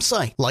ideal home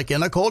site, like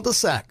in a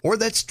cul-de-sac or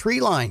that's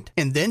tree-lined,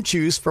 and then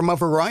choose from a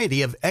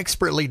variety of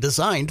expertly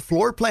designed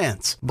floor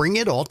plans. Bring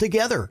it all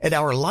together at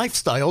our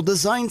Lifestyle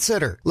Design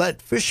Center. Let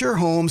Fisher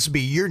Homes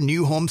be your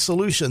new home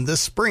solution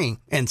this spring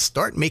and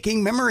start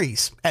making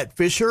memories at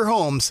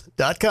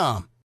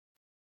FisherHomes.com.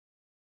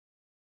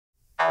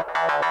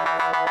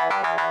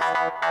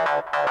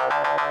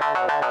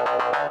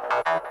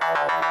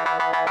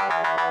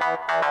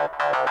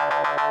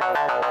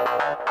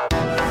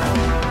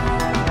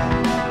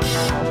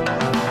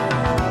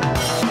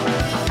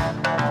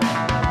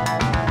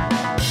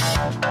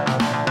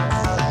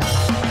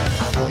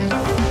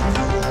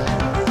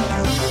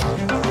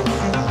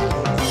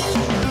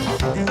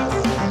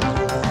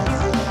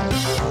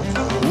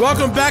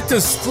 Welcome back to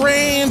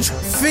Strange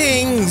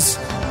Things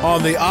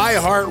on the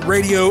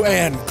iHeartRadio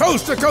and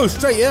Coast to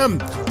Coast AM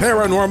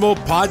Paranormal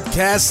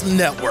Podcast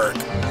Network.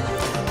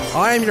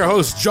 I am your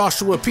host,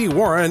 Joshua P.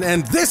 Warren,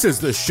 and this is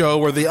the show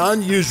where the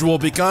unusual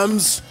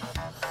becomes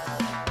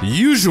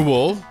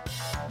usual.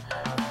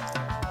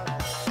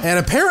 And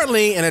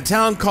apparently in a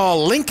town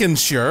called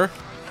Lincolnshire,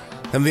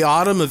 in the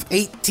autumn of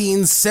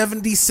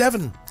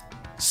 1877,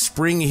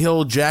 Spring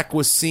Hill Jack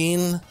was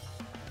seen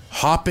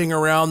hopping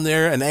around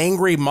there. An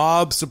angry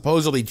mob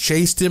supposedly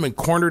chased him and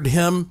cornered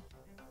him.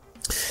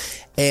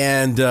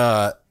 And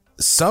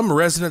some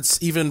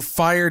residents even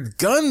fired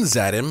guns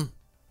at him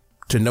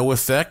to no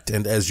effect.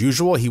 And as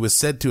usual, he was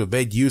said to have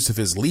made use of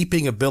his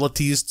leaping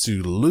abilities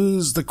to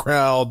lose the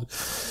crowd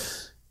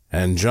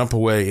and jump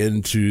away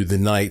into the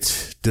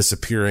night,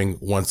 disappearing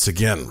once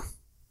again.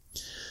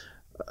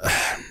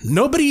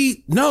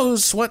 Nobody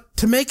knows what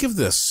to make of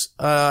this.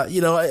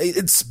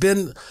 It's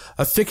been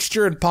a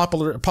fixture in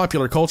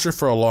popular culture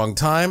for a long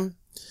time.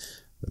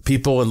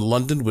 People in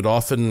London would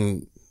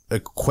often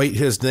equate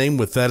his name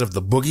with that of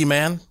the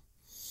boogeyman,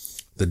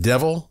 the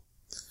devil.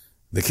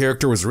 The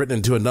character was written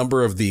into a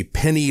number of the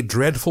penny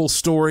dreadful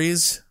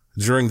stories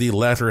during the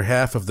latter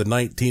half of the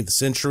 19th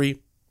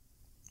century.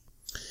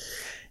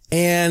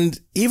 And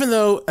even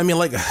though,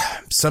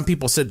 some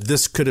people said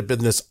this could have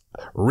been this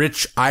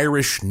rich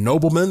Irish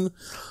nobleman,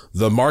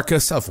 the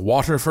Marquess of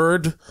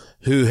Waterford,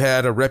 who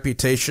had a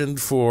reputation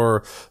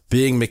for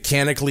being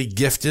mechanically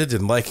gifted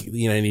and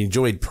and he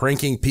enjoyed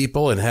pranking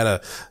people and had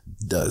a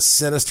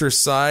sinister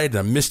side,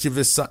 a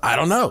mischievous side. I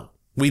don't know.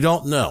 We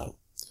don't know.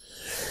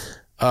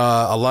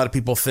 A lot of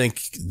people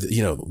think,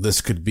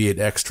 this could be an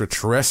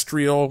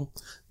extraterrestrial.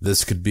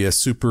 This could be a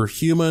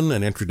superhuman,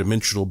 an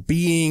interdimensional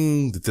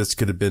being, that this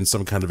could have been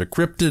some kind of a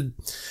cryptid.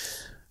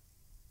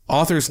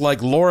 Authors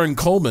like Lauren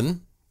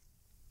Coleman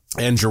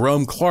and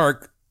Jerome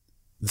Clark,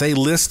 they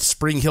list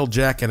Spring Hill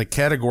Jack in a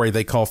category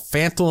they call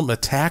phantom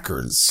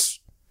attackers.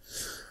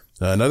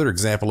 Another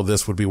example of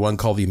this would be one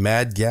called the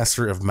Mad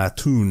Gasser of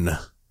Mattoon.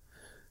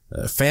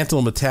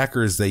 Phantom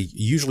attackers, they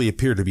usually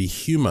appear to be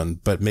human,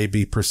 but may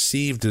be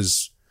perceived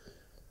as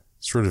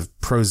sort of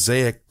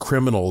prosaic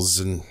criminals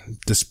and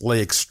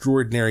display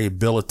extraordinary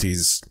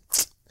abilities.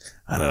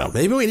 I don't know.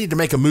 Maybe we need to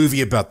make a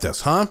movie about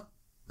this, huh?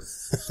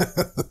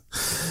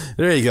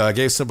 There you go. I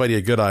gave somebody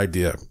a good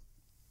idea.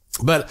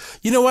 But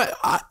you know what?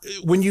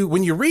 When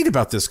you read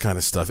about this kind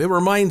of stuff, it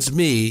reminds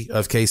me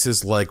of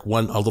cases like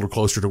one a little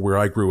closer to where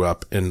I grew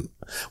up. And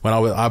when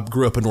I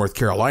grew up in North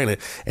Carolina,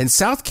 in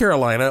South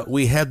Carolina,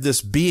 we had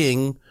this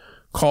being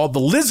called the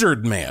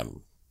Lizard Man.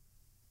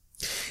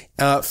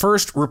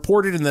 First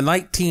reported in the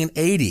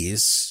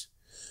 1980s,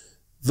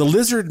 the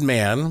Lizard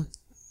Man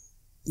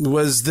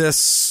was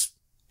this,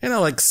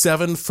 like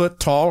 7 foot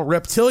tall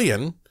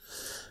reptilian.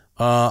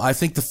 I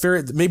think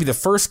maybe the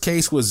first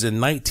case was in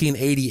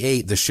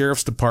 1988. The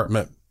sheriff's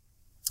department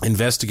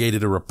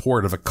investigated a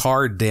report of a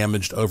car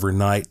damaged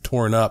overnight,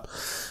 torn up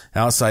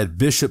outside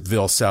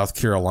Bishopville, South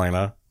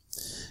Carolina.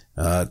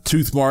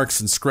 Tooth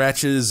marks and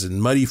scratches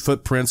and muddy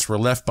footprints were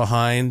left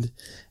behind.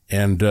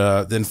 And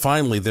then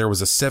finally, there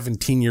was a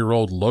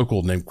 17-year-old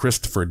local named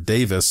Christopher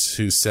Davis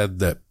who said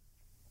that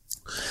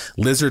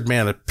Lizard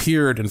Man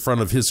appeared in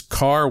front of his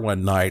car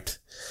one night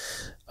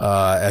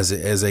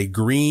as a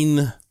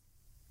green,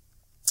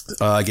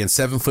 again,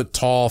 7 foot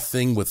tall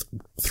thing with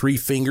 3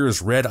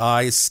 fingers, red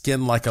eyes,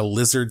 skin like a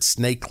lizard,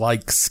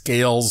 snake-like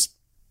scales.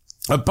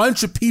 A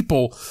bunch of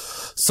people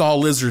saw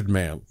Lizard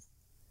Man.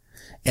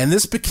 And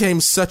this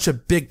became such a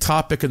big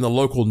topic in the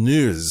local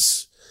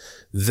news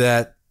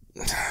that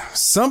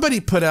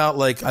somebody put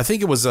out, I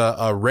think it was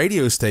a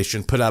radio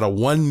station put out a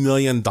 $1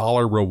 million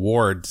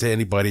reward to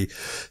anybody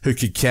who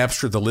could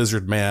capture the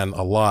Lizard Man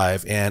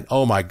alive. And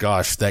oh my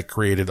gosh, that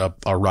created a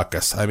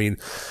ruckus. I mean,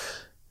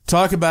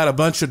 talk about a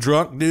bunch of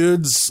drunk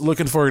dudes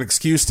looking for an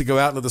excuse to go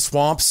out into the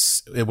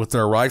swamps with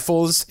their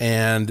rifles.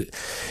 And,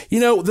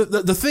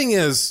 the thing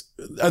is,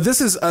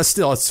 this is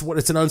still,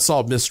 it's an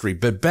unsolved mystery,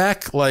 but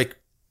back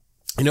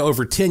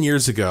over 10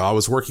 years ago, I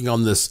was working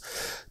on this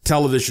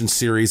television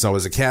series. I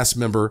was a cast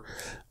member.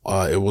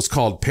 It was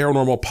called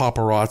Paranormal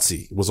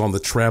Paparazzi. It was on the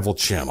Travel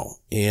Channel.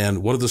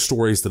 And one of the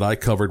stories that I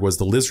covered was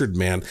the Lizard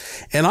Man.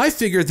 And I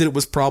figured that it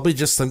was probably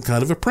just some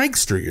kind of a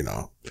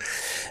prankster,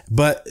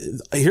 But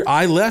here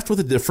I left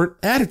with a different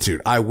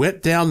attitude. I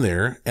went down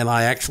there and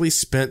I actually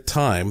spent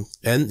time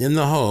in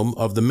the home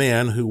of the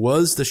man who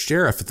was the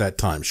sheriff at that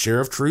time,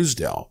 Sheriff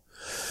Truesdell.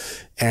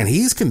 And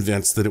he's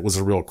convinced that it was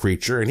a real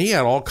creature. And he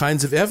had all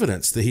kinds of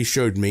evidence that he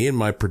showed me and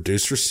my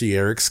producer, C.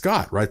 Eric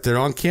Scott, right there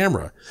on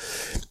camera.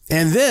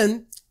 And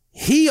then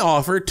he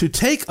offered to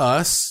take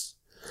us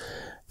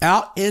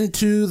out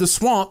into the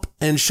swamp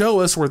and show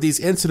us where these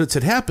incidents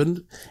had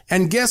happened.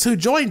 And guess who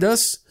joined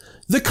us?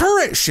 The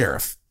current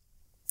sheriff.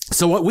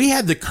 So we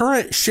had the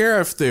current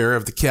sheriff there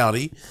of the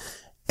county,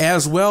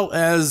 as well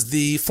as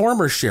the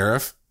former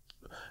sheriff,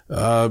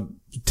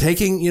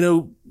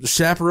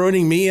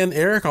 chaperoning me and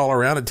Eric all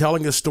around and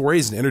telling us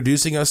stories and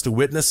introducing us to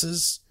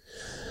witnesses.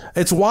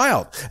 It's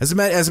wild. As a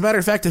matter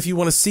of fact, if you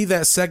want to see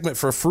that segment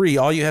for free,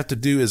 all you have to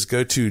do is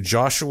go to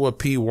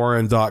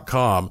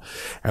joshuapwarren.com,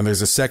 and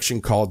there's a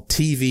section called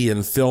TV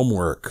and Film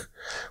Work,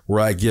 where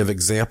I give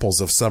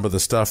examples of some of the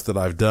stuff that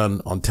I've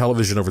done on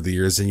television over the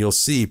years, and you'll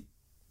see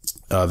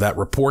that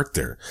report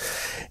there.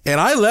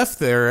 And I left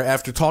there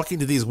after talking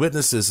to these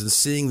witnesses and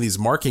seeing these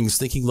markings,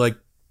 thinking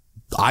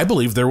I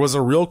believe there was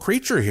a real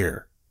creature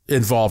here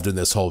involved in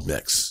this whole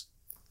mix.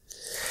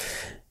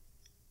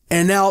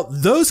 And now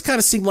those kind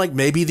of seem like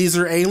maybe these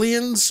are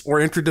aliens or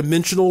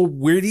interdimensional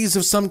weirdies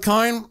of some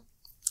kind.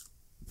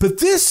 But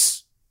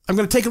this, I'm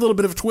going to take a little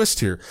bit of a twist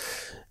here.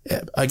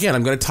 Again,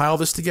 I'm going to tie all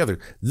this together.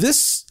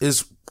 This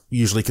is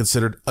usually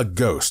considered a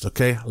ghost,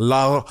 okay?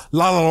 La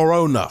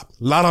Llorona.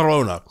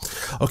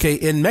 Okay,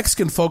 in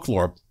Mexican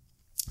folklore,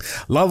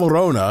 La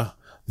Llorona,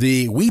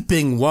 the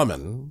weeping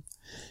woman,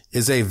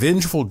 is a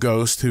vengeful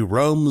ghost who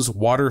roams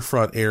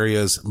waterfront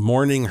areas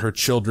mourning her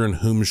children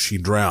whom she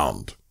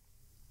drowned.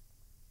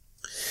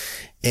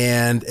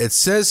 And it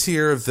says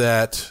here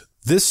that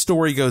this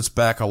story goes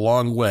back a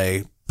long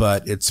way,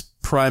 but it's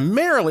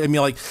primarily,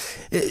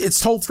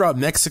 it's told throughout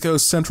Mexico,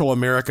 Central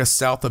America,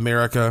 South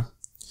America.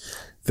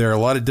 There are a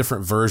lot of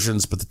different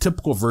versions, but the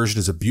typical version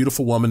is a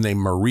beautiful woman named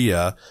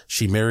Maria.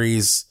 She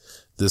marries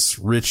this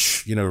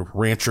rich,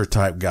 rancher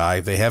type guy.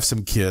 They have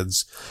some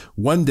kids.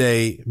 One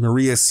day,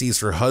 Maria sees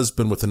her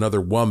husband with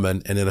another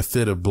woman, and in a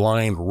fit of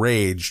blind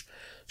rage,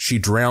 she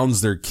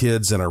drowns their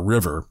kids in a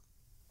river,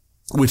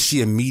 which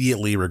she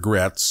immediately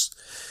regrets.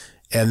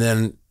 And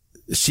then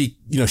she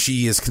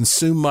is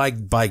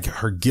consumed by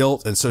her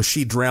guilt, and so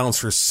she drowns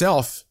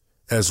herself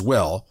as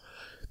well,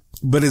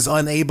 but is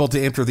unable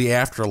to enter the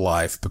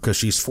afterlife because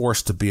she's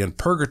forced to be in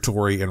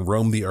purgatory and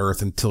roam the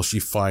earth until she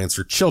finds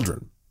her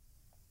children.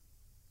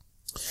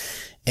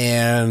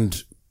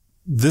 And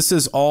this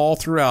is all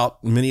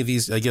throughout many of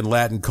these, again,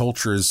 Latin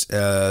cultures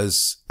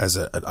as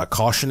a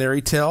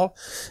cautionary tale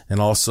and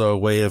also a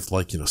way of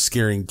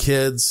scaring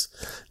kids.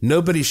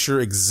 Nobody's sure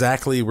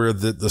exactly where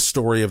the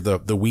story of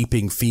the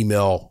weeping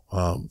female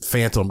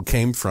phantom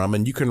came from.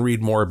 And you can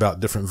read more about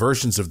different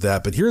versions of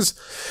that. But here's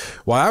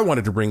why I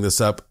wanted to bring this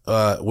up.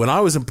 When I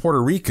was in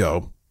Puerto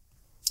Rico,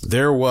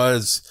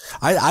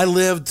 I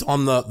lived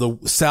on the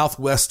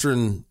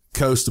southwestern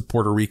coast of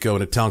Puerto Rico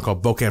in a town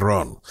called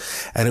Boquerón.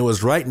 And it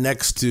was right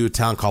next to a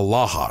town called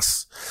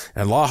Lajas.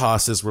 And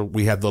Lajas is where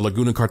we had the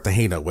Laguna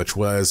Cartagena, which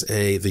was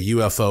the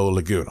UFO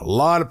lagoon. A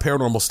lot of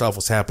paranormal stuff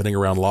was happening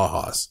around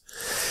Lajas.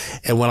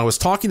 And when I was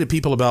talking to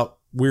people about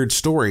weird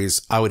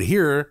stories, I would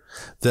hear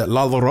that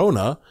La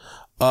Llorona,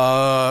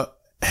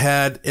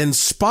 had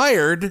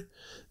inspired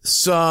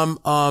some,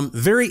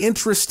 very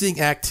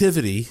interesting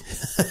activity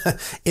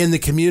in the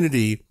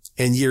community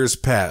in years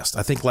past.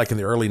 I think like in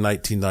the early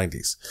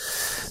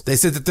 1990s. They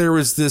said that there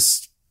was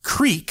this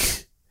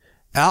creek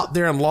out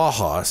there in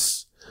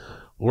Lajas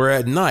where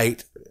at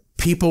night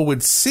people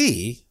would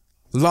see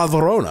La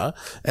Llorona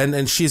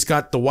and she's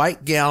got the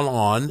white gown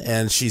on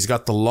and she's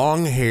got the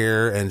long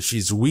hair and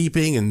she's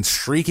weeping and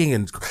shrieking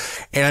and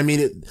I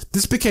mean,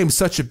 this became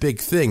such a big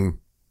thing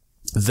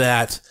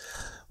that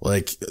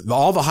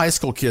all the high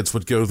school kids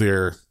would go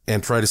there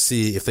and try to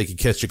see if they could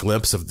catch a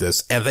glimpse of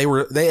this. And they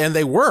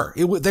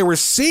were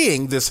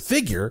seeing this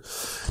figure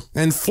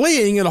and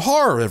fleeing in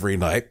horror every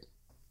night.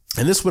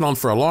 And this went on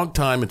for a long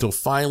time until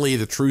finally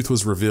the truth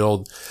was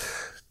revealed.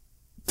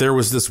 There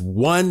was this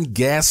one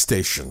gas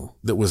station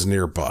that was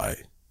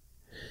nearby.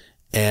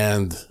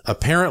 And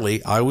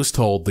apparently I was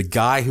told the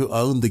guy who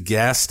owned the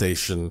gas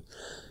station,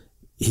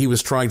 he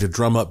was trying to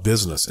drum up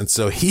business. And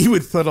so he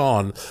would put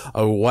on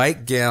a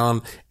white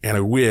gown and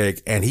a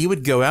wig and he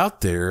would go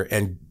out there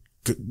and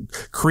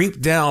creep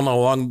down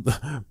along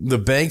the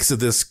banks of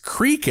this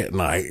creek at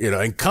night,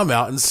 and come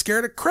out and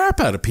scare the crap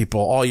out of people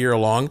all year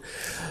long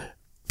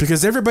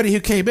because everybody who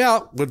came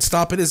out would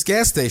stop at his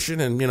gas station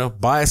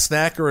and, buy a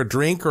snack or a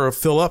drink or a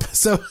fill up.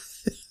 So,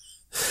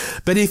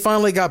 but he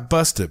finally got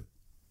busted.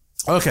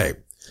 Okay.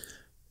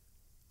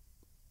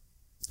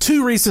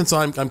 2 reasons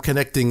I'm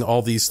connecting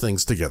all these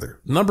things together.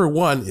 Number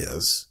one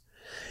is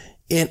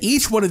in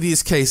each one of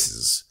these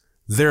cases,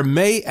 there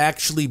may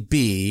actually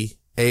be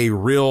a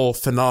real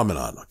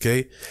phenomenon.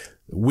 Okay.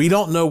 We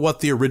don't know what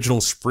the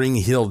original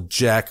Spring-Heeled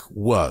Jack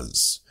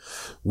was.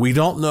 We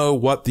don't know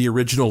what the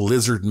original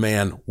Lizard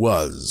Man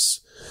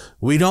was.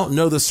 We don't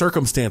know the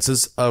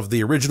circumstances of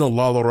the original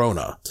La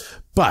Llorona,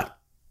 but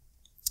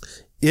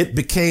it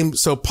became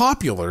so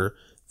popular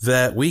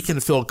that we can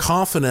feel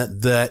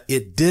confident that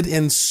it did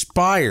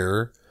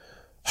inspire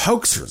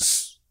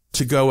hoaxers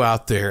to go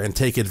out there and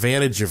take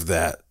advantage of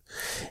that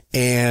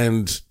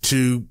and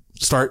to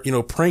start,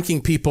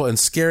 pranking people and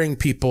scaring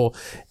people.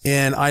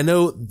 And I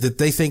know that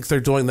they think they're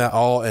doing that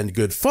all in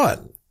good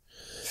fun.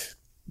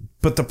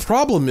 But the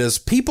problem is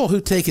people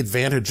who take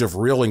advantage of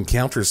real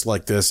encounters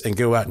like this and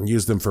go out and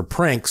use them for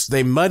pranks,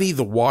 they muddy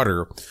the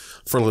water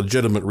for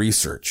legitimate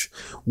research.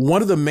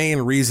 One of the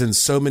main reasons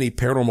so many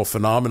paranormal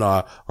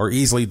phenomena are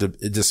easily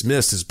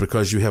dismissed is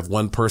because you have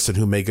one person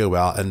who may go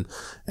out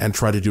and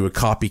try to do a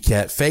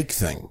copycat fake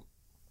thing.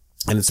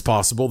 And it's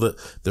possible that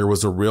there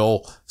was a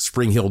real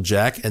Spring-Heeled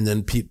Jack and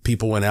then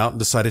people went out and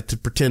decided to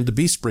pretend to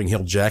be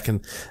Spring-Heeled Jack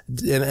and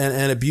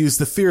abuse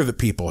the fear that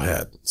people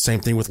had.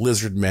 Same thing with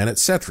Lizard Man,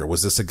 etc.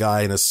 Was this a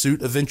guy in a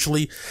suit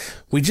eventually?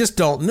 We just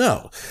don't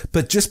know.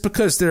 But just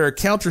because there are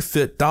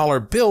counterfeit dollar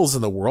bills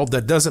in the world,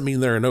 that doesn't mean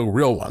there are no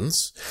real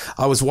ones.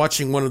 I was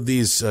watching one of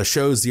these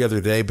shows the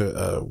other day,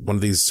 one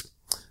of these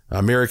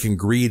American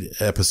Greed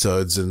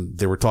episodes, and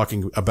they were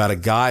talking about a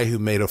guy who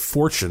made a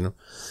fortune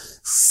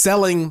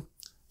selling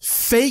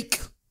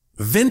fake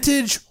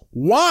vintage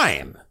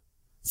wine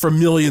for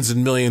millions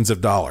and millions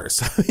of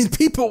dollars. I mean,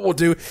 people will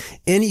do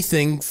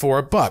anything for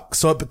a buck.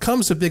 So it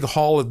becomes a big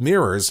hall of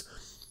mirrors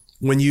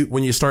when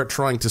you start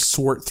trying to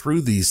sort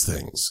through these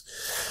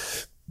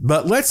things.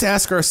 But let's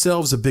ask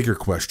ourselves a bigger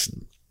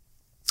question.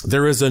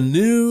 There is a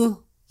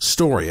new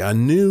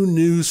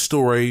news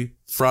story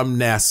from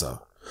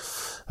NASA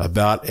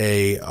about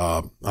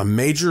a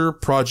major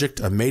project,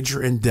 a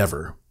major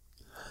endeavor.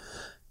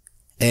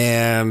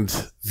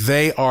 And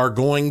they are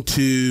going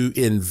to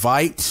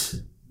invite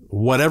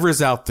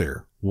whatever's out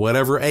there,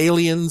 whatever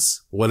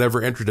aliens,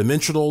 whatever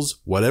interdimensionals,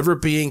 whatever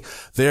being,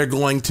 they're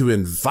going to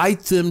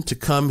invite them to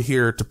come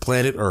here to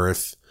planet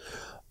Earth,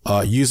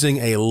 using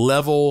a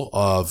level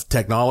of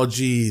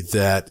technology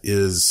that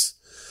is,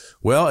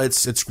 well,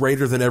 it's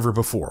greater than ever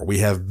before. We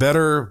have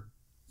better,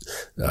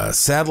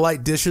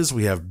 satellite dishes.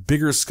 We have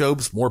bigger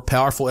scopes, more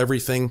powerful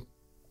everything.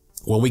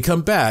 When we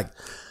come back,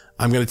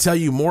 I'm going to tell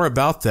you more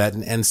about that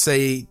and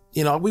say,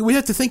 we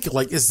have to think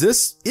is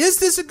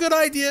this a good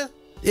idea?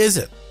 Is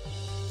it?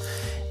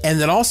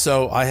 And then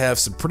also I have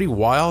some pretty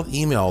wild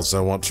emails I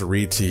want to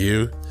read to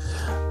you.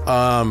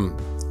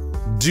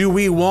 Do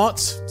we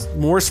want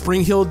more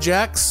Spring-Heeled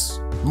Jacks?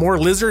 More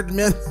Lizard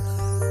Men?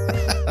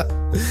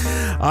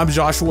 I'm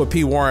Joshua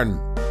P. Warren.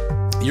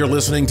 You're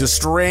listening to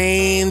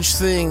Strange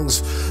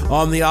Things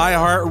on the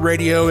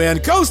iHeartRadio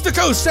and Coast to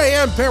Coast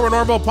AM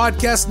Paranormal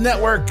Podcast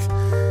Network.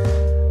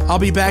 I'll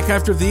be back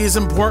after these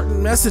important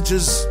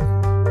messages.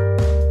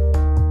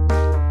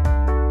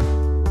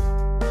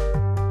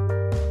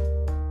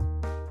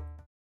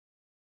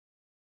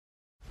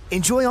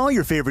 Enjoy all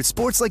your favorite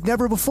sports like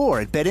never before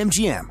at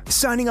BetMGM.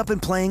 Signing up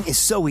and playing is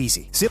so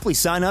easy. Simply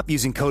sign up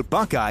using code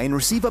Buckeye and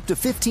receive up to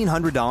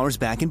 $1,500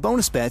 back in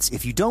bonus bets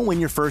if you don't win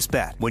your first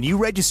bet. When you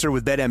register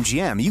with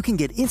BetMGM, you can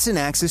get instant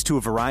access to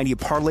a variety of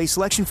parlay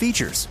selection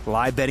features,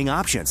 live betting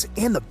options,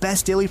 and the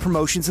best daily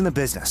promotions in the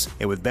business.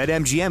 And with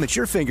BetMGM at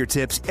your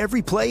fingertips,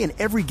 every play and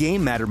every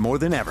game matter more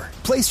than ever.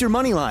 Place your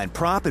moneyline,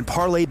 prop, and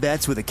parlay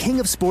bets with the king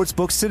of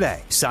sportsbooks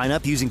today. Sign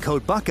up using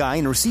code Buckeye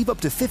and receive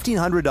up to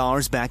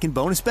 $1,500 back in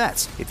bonus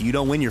bets if you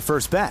don't win your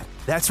first bet.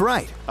 That's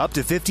right, up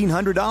to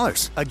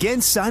 $1,500. Again,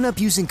 sign up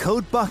using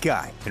code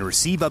Buckeye and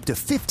receive up to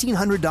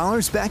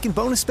 $1,500 back in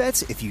bonus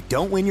bets if you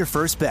don't win your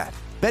first bet.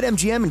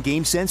 BetMGM and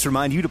GameSense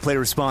remind you to play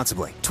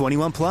responsibly.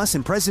 21 plus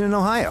and present in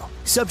Ohio.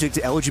 Subject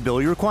to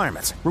eligibility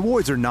requirements.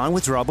 Rewards are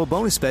non-withdrawable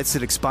bonus bets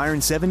that expire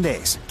in 7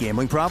 days.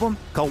 Gambling problem?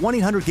 Call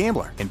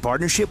 1-800-GAMBLER in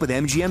partnership with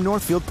MGM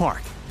Northfield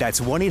Park. That's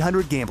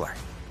 1-800-GAMBLER.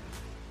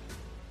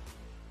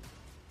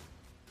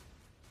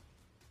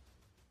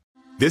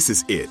 This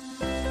is it.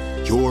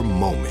 Your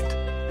moment.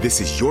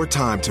 This is your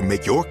time to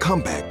make your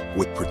comeback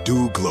with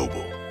Purdue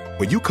Global.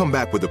 When you come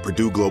back with a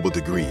Purdue Global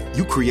degree,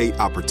 you create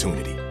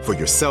opportunity for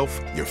yourself,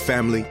 your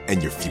family,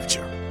 and your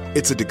future.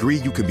 It's a degree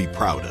you can be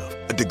proud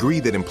of, a degree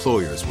that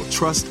employers will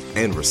trust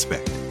and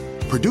respect.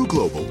 Purdue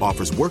Global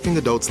offers working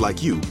adults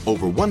like you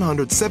over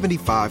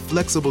 175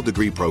 flexible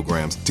degree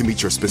programs to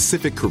meet your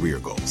specific career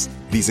goals.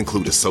 These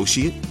include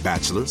associate,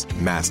 bachelor's,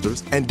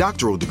 master's, and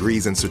doctoral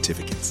degrees and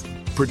certificates.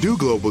 Purdue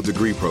Global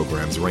degree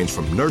programs range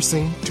from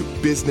nursing to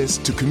business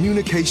to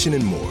communication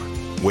and more.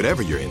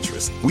 Whatever your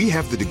interest, we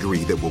have the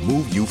degree that will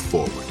move you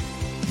forward.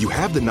 You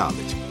have the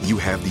knowledge, you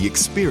have the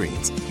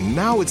experience.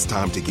 Now it's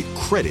time to get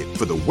credit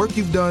for the work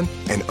you've done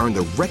and earn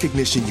the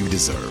recognition you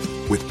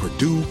deserve with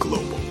Purdue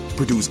Global,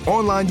 Purdue's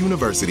online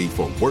university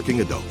for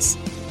working adults.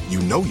 You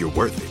know you're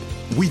worth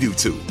it. We do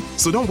too.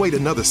 So don't wait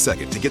another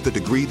second to get the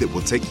degree that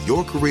will take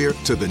your career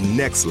to the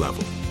next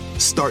level.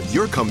 Start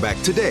your comeback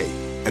today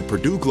at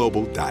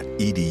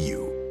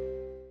purdueglobal.edu.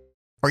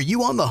 Are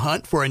you on the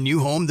hunt for a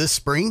new home this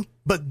spring,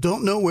 but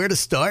don't know where to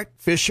start?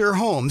 Fisher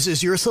Homes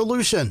is your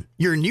solution.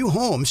 Your new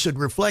home should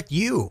reflect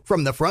you,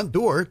 from the front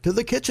door to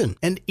the kitchen,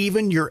 and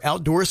even your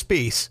outdoor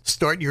space.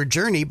 Start your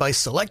journey by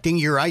selecting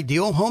your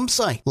ideal home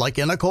site, like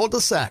in a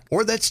cul-de-sac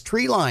or that's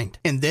tree-lined,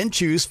 and then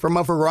choose from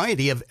a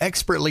variety of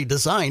expertly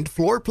designed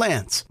floor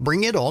plans.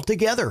 Bring it all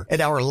together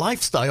at our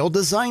Lifestyle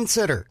Design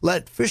Center.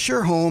 Let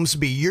Fisher Homes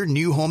be your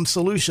new home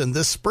solution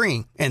this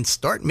spring and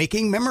start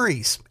making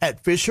memories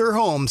at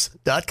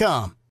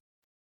FisherHomes.com.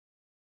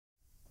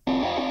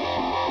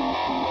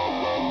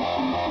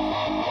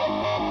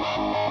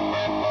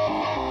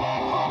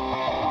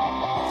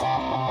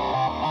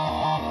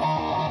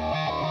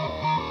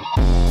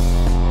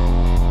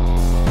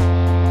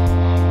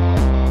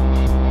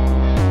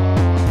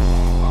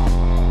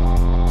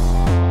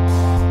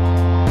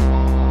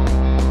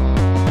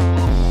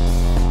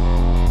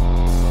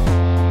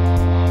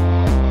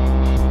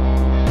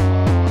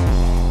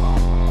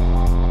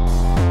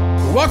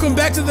 Welcome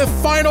back to the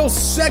final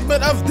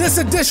segment of this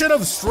edition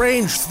of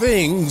Strange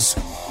Things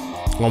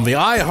on the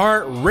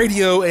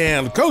iHeartRadio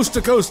and Coast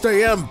to Coast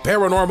AM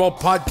Paranormal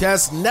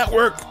Podcast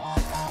Network.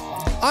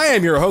 I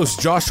am your host,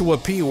 Joshua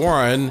P.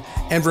 Warren,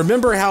 and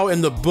remember how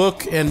in the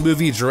book and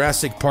movie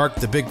Jurassic Park,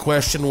 the big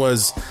question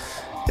was,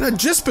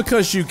 just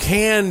because you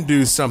can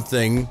do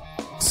something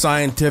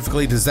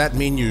scientifically, does that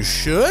mean you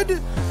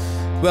should?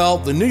 Well,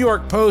 the New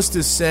York Post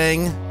is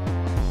saying,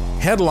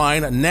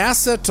 headline,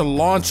 NASA to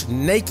launch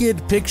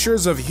naked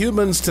pictures of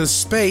humans to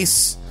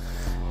space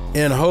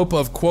in hope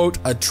of, quote,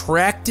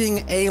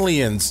 attracting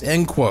aliens,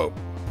 end quote.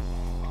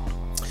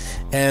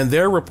 And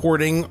they're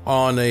reporting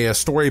on a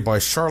story by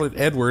Charlotte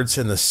Edwards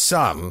in The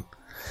Sun.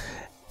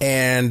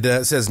 And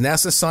it says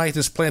NASA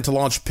scientists plan to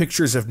launch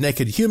pictures of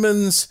naked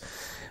humans.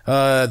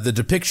 The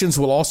depictions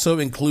will also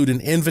include an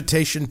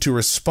invitation to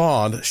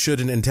respond should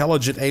an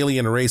intelligent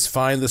alien race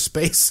find the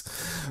space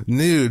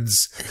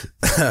nudes.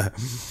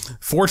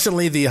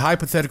 Fortunately, the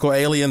hypothetical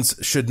aliens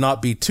should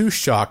not be too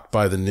shocked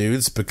by the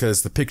nudes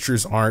because the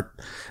pictures aren't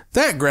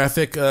that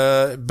graphic,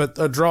 but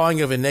a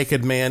drawing of a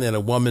naked man and a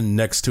woman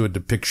next to a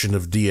depiction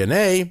of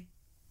DNA.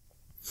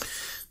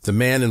 The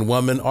man and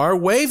woman are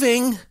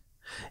waving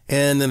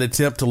in an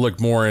attempt to look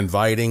more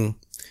inviting.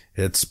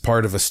 It's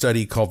part of a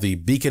study called the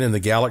Beacon in the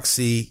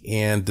Galaxy,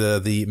 and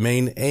the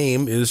main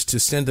aim is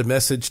to send a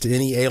message to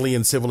any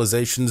alien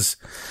civilizations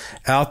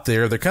out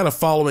there. They're kind of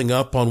following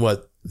up on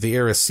what the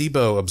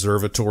Arecibo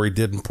Observatory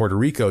did in Puerto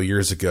Rico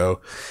years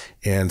ago.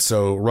 And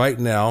so right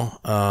now,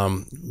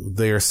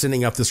 they are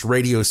sending out this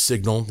radio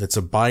signal. It's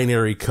a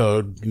binary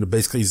code,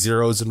 basically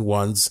zeros and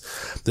ones,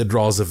 that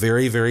draws a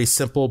very, very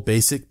simple,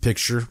 basic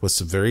picture with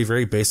some very,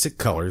 very basic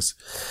colors.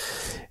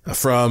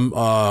 from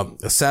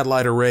a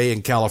satellite array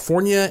in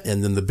California,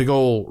 and then the big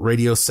old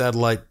radio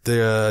satellite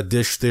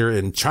dish there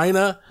in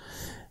China.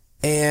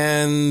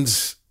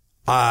 And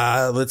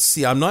let's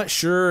see, I'm not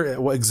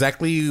sure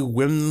exactly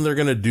when they're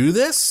going to do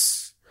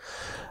this,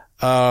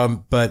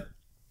 but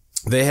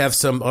they have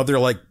some other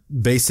like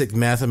basic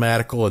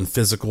mathematical and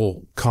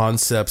physical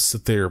concepts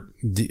that they're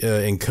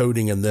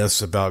encoding in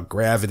this about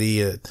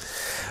gravity. And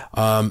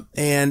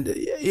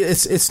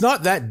it's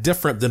not that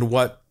different than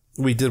what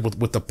we did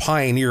with the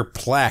Pioneer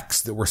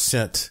plaques that were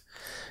sent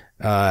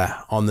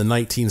on the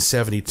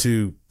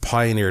 1972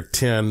 Pioneer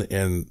 10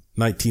 and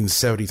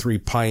 1973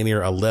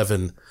 Pioneer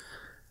 11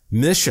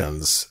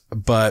 missions.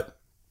 But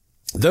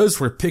those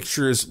were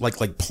pictures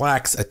like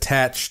plaques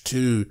attached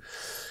to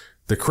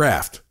the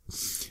craft.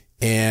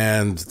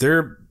 And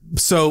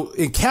so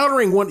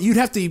encountering one, you'd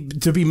have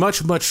to be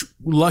much, much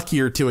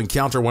luckier to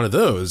encounter one of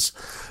those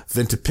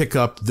than to pick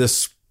up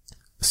this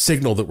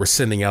signal that we're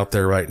sending out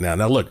there right now.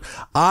 Now, look,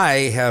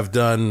 I have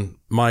done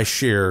my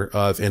share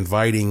of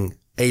inviting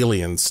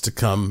aliens to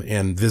come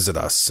and visit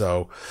us.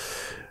 So,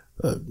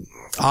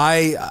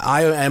 I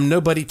am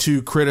nobody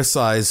to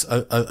criticize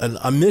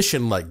a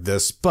mission like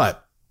this,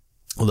 but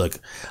look,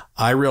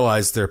 I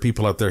realize there are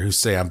people out there who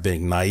say I'm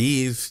being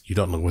naive. You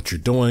don't know what you're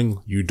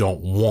doing. You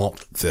don't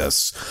want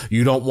this.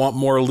 You don't want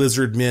more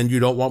lizard men. You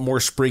don't want more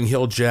Spring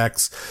Hill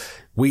Jacks.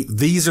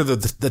 These are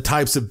the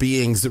types of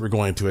beings that we're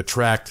going to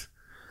attract.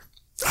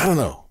 I don't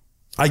know.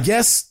 I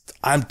guess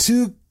I'm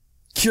too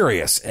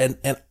curious, and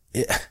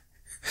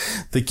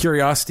the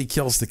curiosity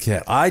kills the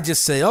cat. I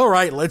just say, all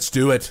right, let's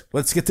do it.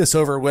 Let's get this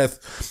over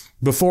with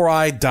before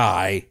I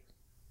die.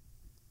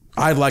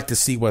 I'd like to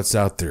see what's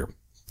out there.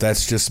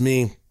 That's just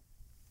me.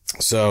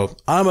 So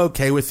I'm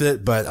okay with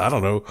it, but I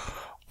don't know.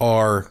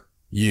 Are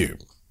you?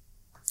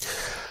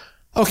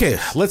 Okay,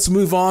 let's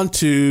move on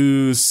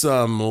to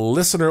some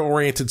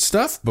listener-oriented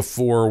stuff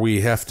before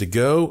we have to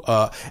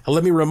go.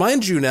 Let me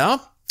remind you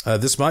now,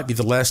 this might be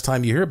the last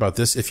time you hear about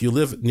this. If you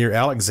live near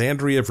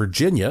Alexandria,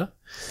 Virginia,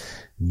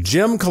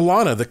 Jim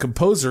Kalana, the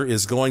composer,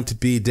 is going to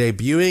be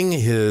debuting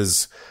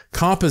his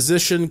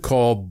composition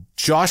called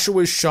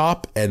Joshua's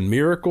Shop of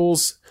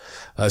Miracles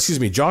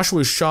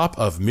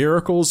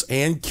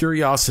and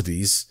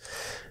Curiosities.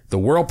 The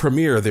world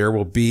premiere there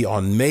will be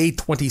on May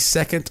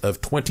 22nd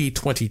of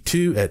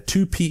 2022 at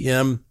 2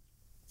 p.m.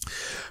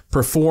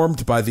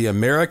 performed by the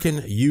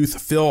American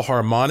Youth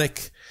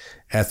Philharmonic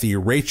at the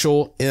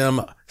Rachel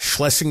M.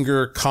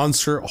 Schlesinger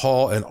Concert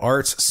Hall and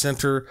Arts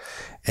Center.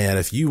 And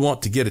if you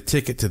want to get a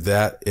ticket to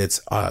that,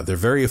 they're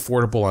very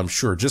affordable, I'm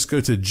sure. Just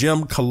go to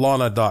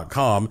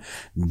jimcolonna.com,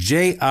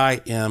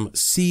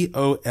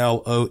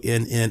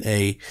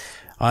 JIMCOLONNA.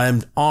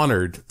 I'm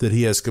honored that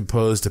he has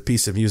composed a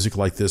piece of music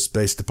like this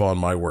based upon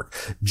my work.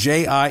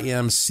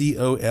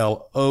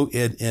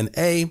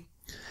 JIMCOLONNA.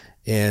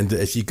 And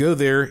if you go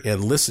there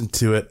and listen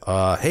to it,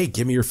 hey,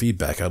 give me your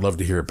feedback. I'd love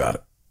to hear about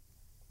it.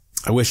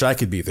 I wish I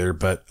could be there,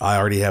 but I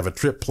already have a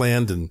trip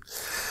planned, and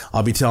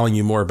I'll be telling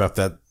you more about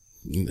that,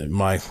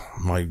 my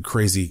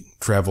crazy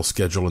travel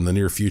schedule in the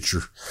near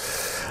future.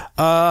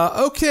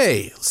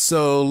 Okay,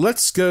 so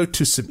let's go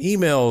to some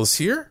emails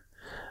here.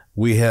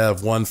 We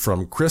have one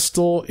from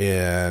Crystal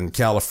in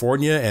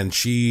California, and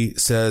she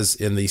says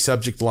in the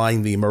subject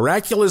line, "The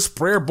miraculous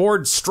prayer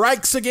board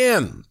strikes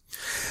again.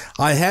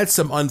 I had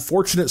some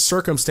unfortunate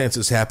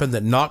circumstances happen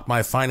that knocked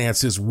my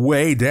finances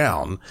way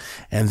down,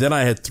 and then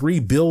I had 3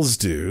 bills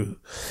due,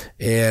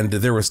 and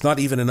there was not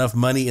even enough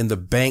money in the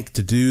bank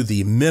to do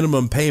the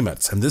minimum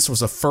payments, and this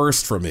was a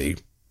first for me.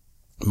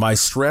 My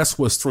stress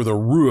was through the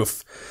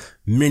roof,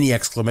 many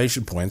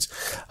exclamation points.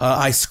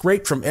 I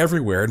scraped from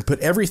everywhere and put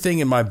everything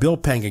in my bill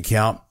paying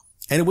account,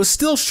 and it was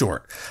still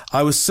short.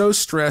 I was so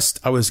stressed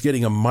I was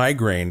getting a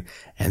migraine,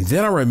 and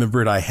then I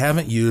remembered I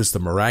haven't used the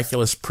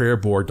miraculous prayer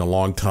board in a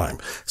long time.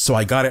 So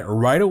I got it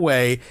right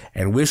away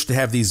and wished to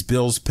have these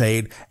bills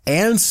paid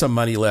and some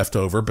money left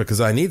over because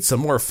I need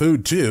some more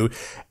food too.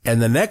 And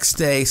the next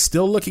day,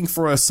 still looking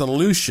for a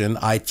solution,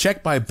 I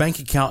checked my bank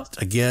account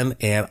again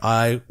and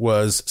I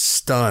was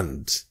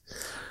stunned.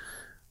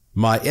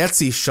 My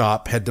Etsy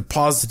shop had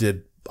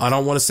deposited, I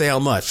don't want to say how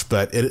much,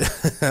 but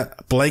a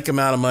blank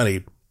amount of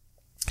money.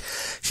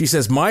 She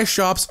says, my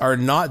shops are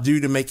not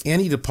due to make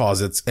any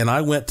deposits, and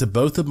I went to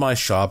both of my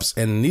shops,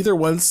 and neither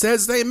one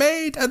says they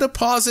made a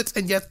deposit,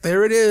 and yet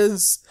there it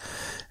is.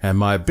 And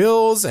my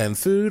bills and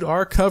food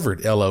are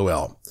covered,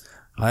 LOL.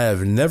 I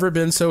have never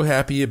been so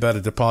happy about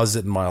a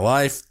deposit in my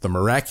life. The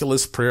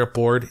miraculous prayer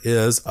board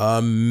is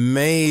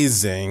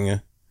amazing.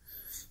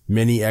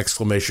 Many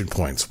exclamation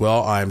points.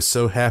 Well, I'm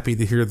so happy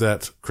to hear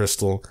that,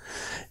 Crystal.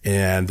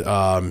 And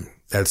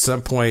at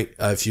some point,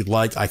 if you'd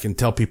like, I can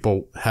tell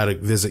people how to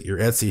visit your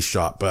Etsy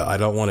shop, but I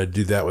don't want to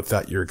do that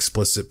without your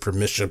explicit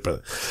permission,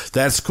 but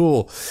that's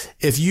cool.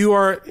 If you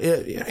are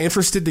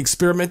interested in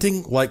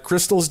experimenting like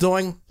Crystal's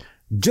doing,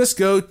 just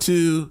go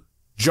to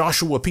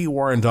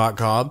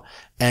joshuapwarren.com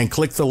and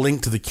click the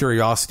link to the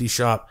Curiosity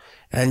Shop,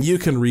 and you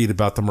can read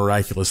about the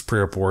miraculous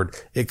prayer board.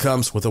 It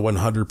comes with a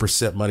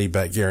 100% money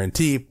back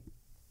guarantee.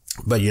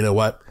 But you know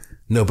what?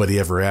 Nobody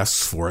ever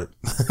asks for it.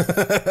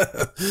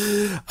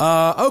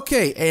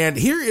 Okay. And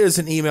here is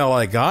an email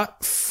I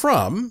got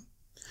from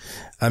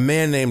a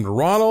man named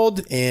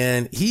Ronald.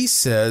 And he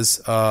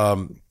says,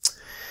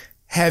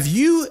 have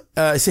you,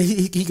 so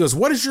he goes,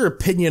 what is your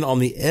opinion on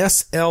the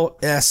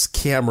SLS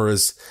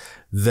cameras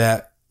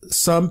that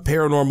some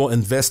paranormal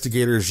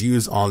investigators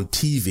use on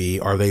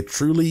TV? Are they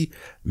truly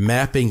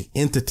mapping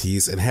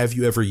entities? And have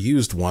you ever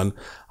used one?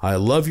 I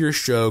love your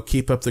show.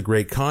 Keep up the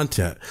great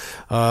content.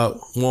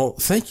 Well,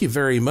 thank you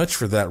very much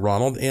for that,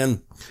 Ronald.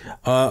 And,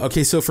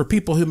 okay. So for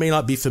people who may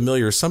not be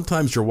familiar,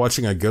 sometimes you're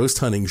watching a ghost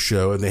hunting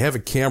show and they have a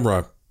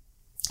camera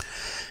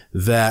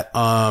that,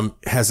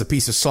 has a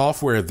piece of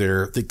software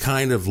there that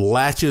kind of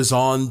latches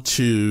on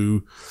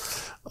to,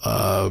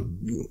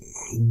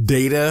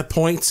 data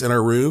points in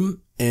a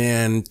room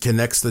and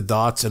connects the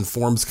dots and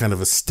forms kind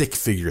of a stick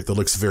figure that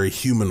looks very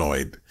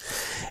humanoid.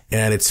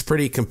 And it's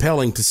pretty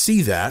compelling to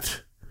see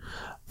that.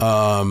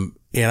 And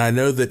I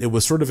know that it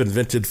was sort of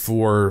invented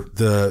for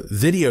the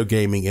video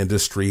gaming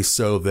industry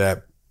so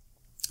that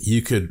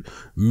you could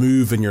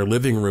move in your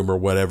living room or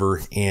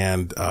whatever,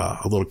 and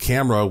a little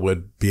camera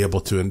would be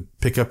able to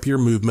pick up your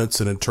movements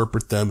and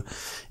interpret them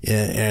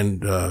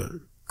and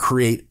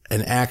create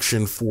an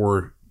action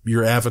for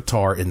your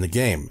avatar in the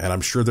game. And I'm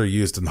sure they're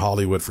used in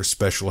Hollywood for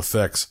special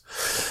effects.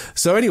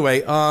 So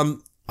anyway,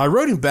 I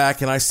wrote him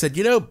back and I said,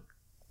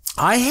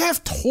 I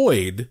have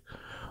toyed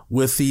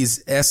with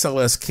these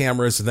SLS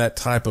cameras and that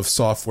type of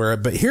software,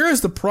 but here is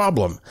the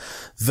problem.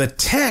 The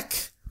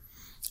tech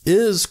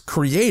is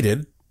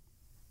created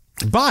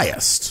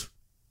biased.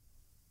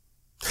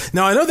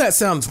 Now, I know that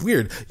sounds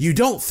weird. You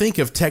don't think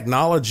of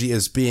technology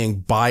as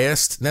being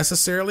biased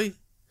necessarily.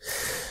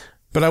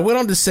 But I went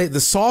on to say the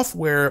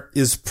software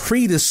is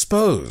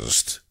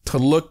predisposed to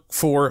look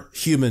for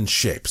human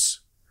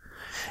shapes.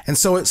 And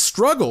so it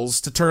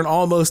struggles to turn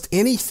almost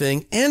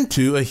anything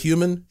into a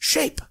human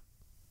shape.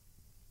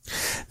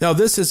 Now,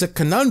 this is a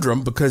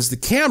conundrum because the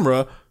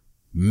camera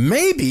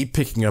may be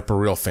picking up a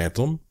real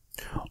phantom,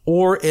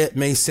 or it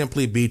may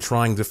simply be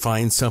trying to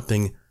find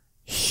something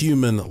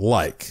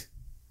human-like.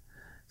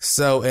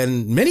 So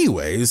in many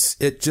ways,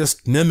 it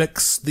just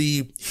mimics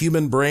the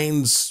human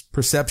brain's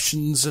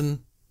perceptions and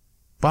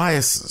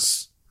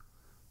biases.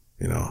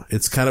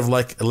 It's kind of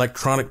like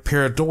electronic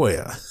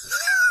pareidoia.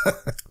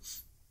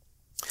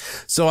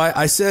 So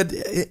I said,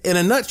 in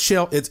a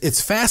nutshell,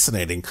 it's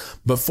fascinating,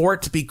 but for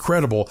it to be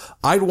credible,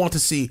 I'd want to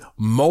see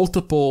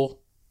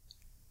multiple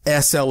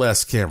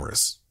SLS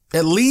cameras,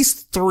 at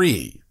least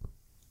 3,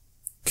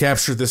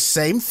 capture the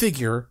same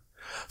figure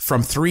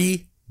from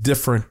 3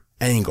 different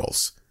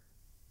angles.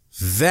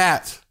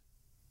 That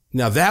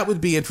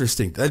would be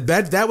interesting.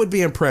 That would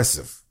be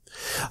impressive.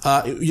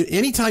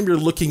 Anytime you're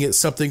looking at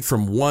something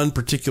from one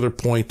particular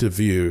point of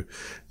view,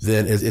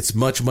 then it's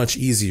much, much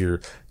easier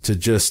to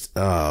just,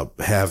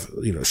 have,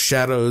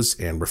 shadows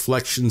and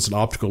reflections and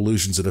optical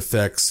illusions and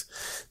effects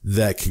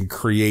that can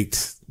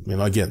create,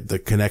 again, the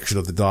connection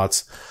of the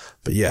dots.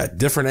 But yeah,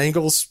 different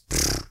angles,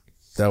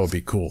 that would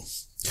be cool.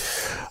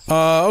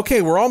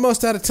 Okay, we're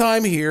almost out of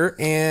time here,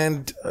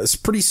 and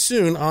pretty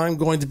soon I'm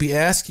going to be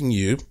asking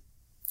you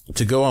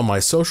to go on my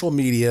social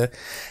media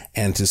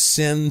and to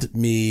send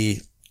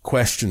me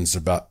questions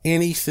about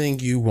anything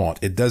you want.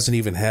 It doesn't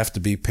even have to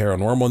be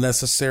paranormal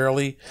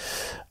necessarily.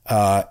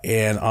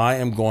 And I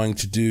am going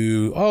to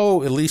do,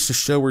 at least a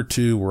show or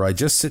 2 where I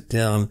just sit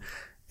down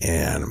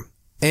and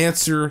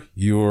answer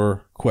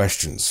your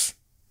questions.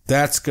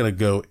 That's going to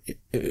go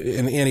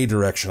in any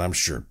direction, I'm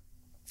sure.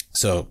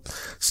 So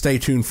stay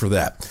tuned for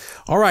that.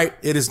 All right.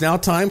 It is now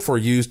time for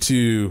you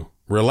to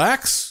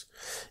relax.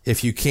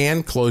 If you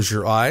can, close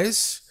your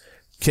eyes,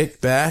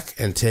 kick back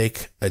and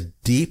take a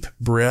deep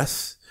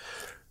breath.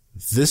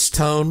 This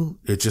tone,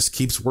 it just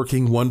keeps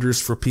working wonders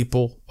for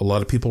people. A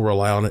lot of people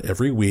rely on it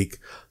every week.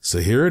 So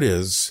here it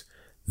is.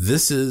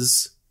 This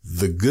is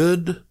the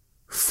Good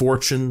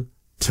Fortune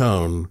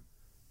tone.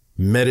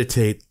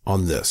 Meditate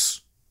on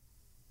this.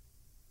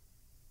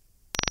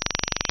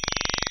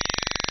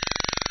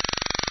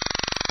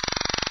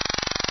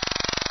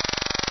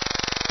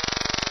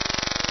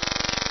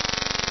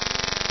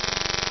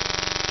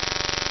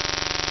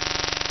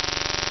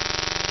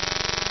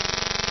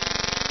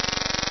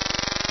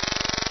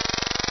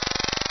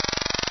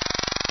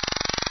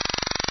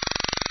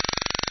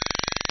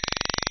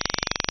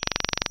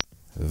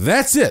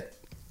 That's it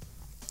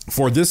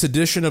for this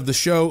edition of the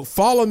show.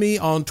 Follow me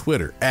on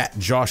Twitter at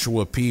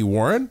Joshua P.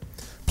 Warren.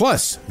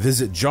 Plus,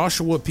 visit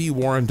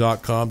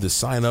joshuapwarren.com to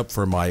sign up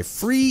for my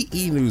free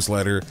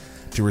e-newsletter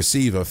to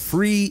receive a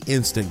free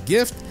instant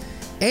gift,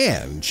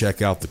 and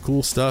check out the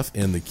cool stuff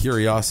in the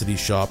Curiosity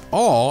Shop,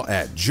 all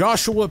at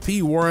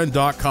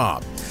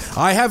joshuapwarren.com.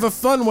 I have a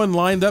fun one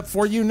lined up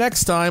for you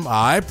next time,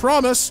 I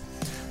promise.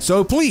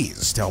 So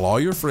please tell all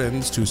your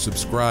friends to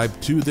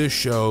subscribe to this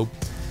show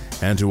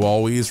and to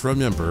always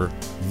remember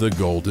the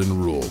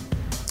golden rule.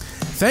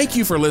 Thank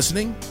you for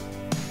listening.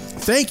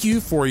 Thank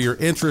you for your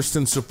interest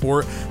and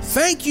support.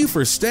 Thank you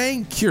for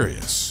staying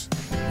curious.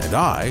 And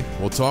I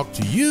will talk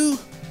to you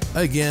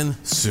again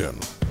soon.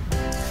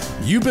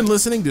 You've been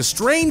listening to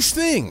Strange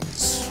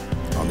Things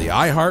on the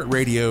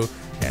iHeartRadio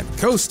and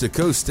Coast to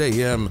Coast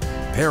AM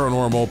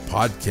Paranormal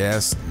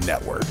Podcast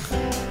Network.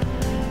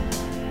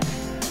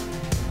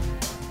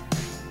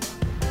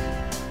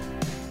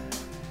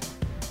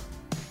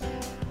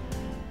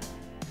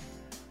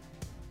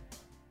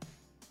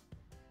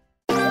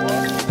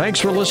 Thanks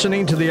for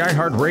listening to the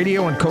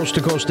iHeartRadio and Coast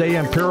to Coast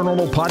AM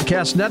Paranormal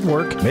Podcast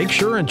Network. Make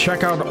sure and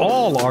check out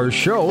all our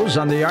shows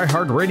on the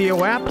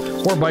iHeartRadio app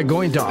or by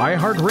going to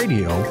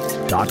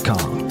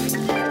iHeartRadio.com.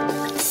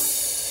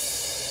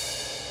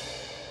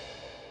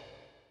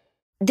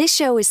 This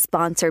show is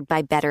sponsored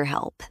by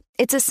BetterHelp.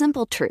 It's a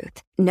simple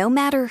truth. No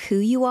matter who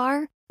you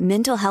are,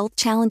 mental health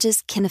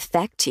challenges can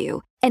affect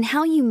you, and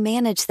how you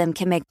manage them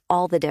can make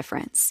all the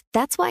difference.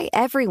 That's why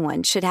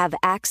everyone should have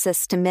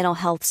access to mental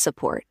health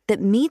support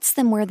that meets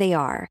them where they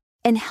are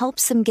and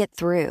helps them get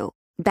through.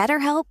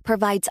 BetterHelp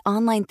provides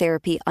online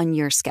therapy on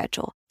your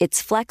schedule.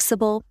 It's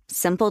flexible,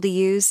 simple to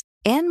use,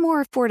 and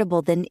more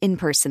affordable than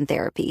in-person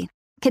therapy.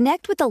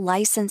 Connect with a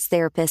licensed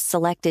therapist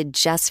selected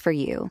just for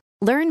you.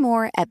 Learn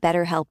more at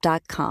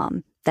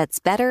BetterHelp.com. That's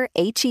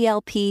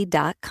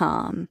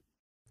BetterHelp.com.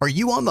 Are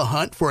you on the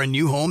hunt for a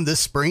new home this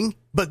spring,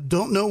 but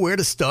don't know where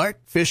to start?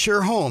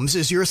 Fisher Homes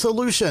is your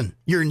solution.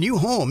 Your new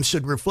home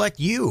should reflect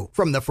you,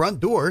 from the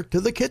front door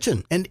to the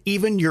kitchen, and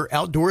even your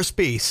outdoor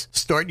space.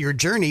 Start your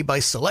journey by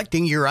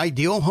selecting your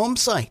ideal home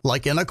site,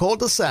 like in a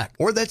cul-de-sac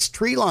or that's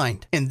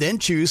tree-lined, and then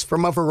choose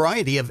from a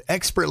variety of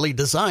expertly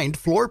designed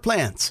floor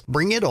plans.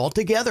 Bring it all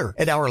together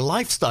at our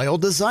Lifestyle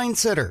Design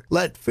Center.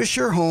 Let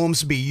Fisher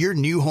Homes be your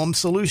new home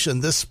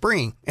solution this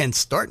spring and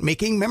start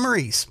making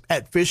memories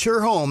at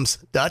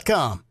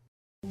FisherHomes.com.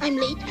 I'm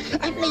late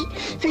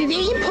for a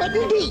very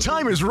important date.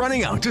 Time is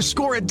running out to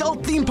score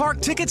adult theme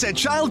park tickets at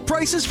child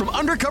prices from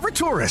Undercover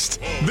Tourist.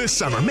 This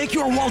summer, make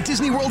your Walt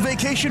Disney World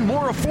vacation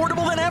more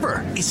affordable than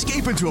ever.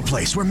 Escape into a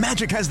place where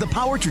magic has the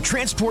power to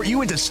transport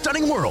you into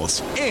stunning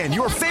worlds and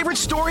your favorite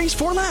stories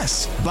for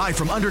less. Buy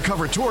from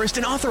Undercover Tourist,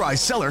 an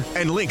authorized seller,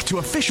 and link to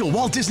official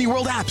Walt Disney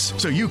World apps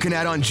so you can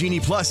add on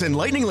Genie Plus and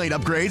Lightning Lane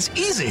upgrades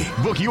easy.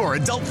 Book your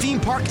adult theme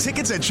park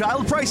tickets at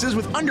child prices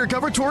with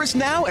Undercover Tourist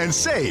now and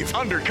save.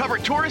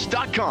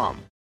 UndercoverTourist.com.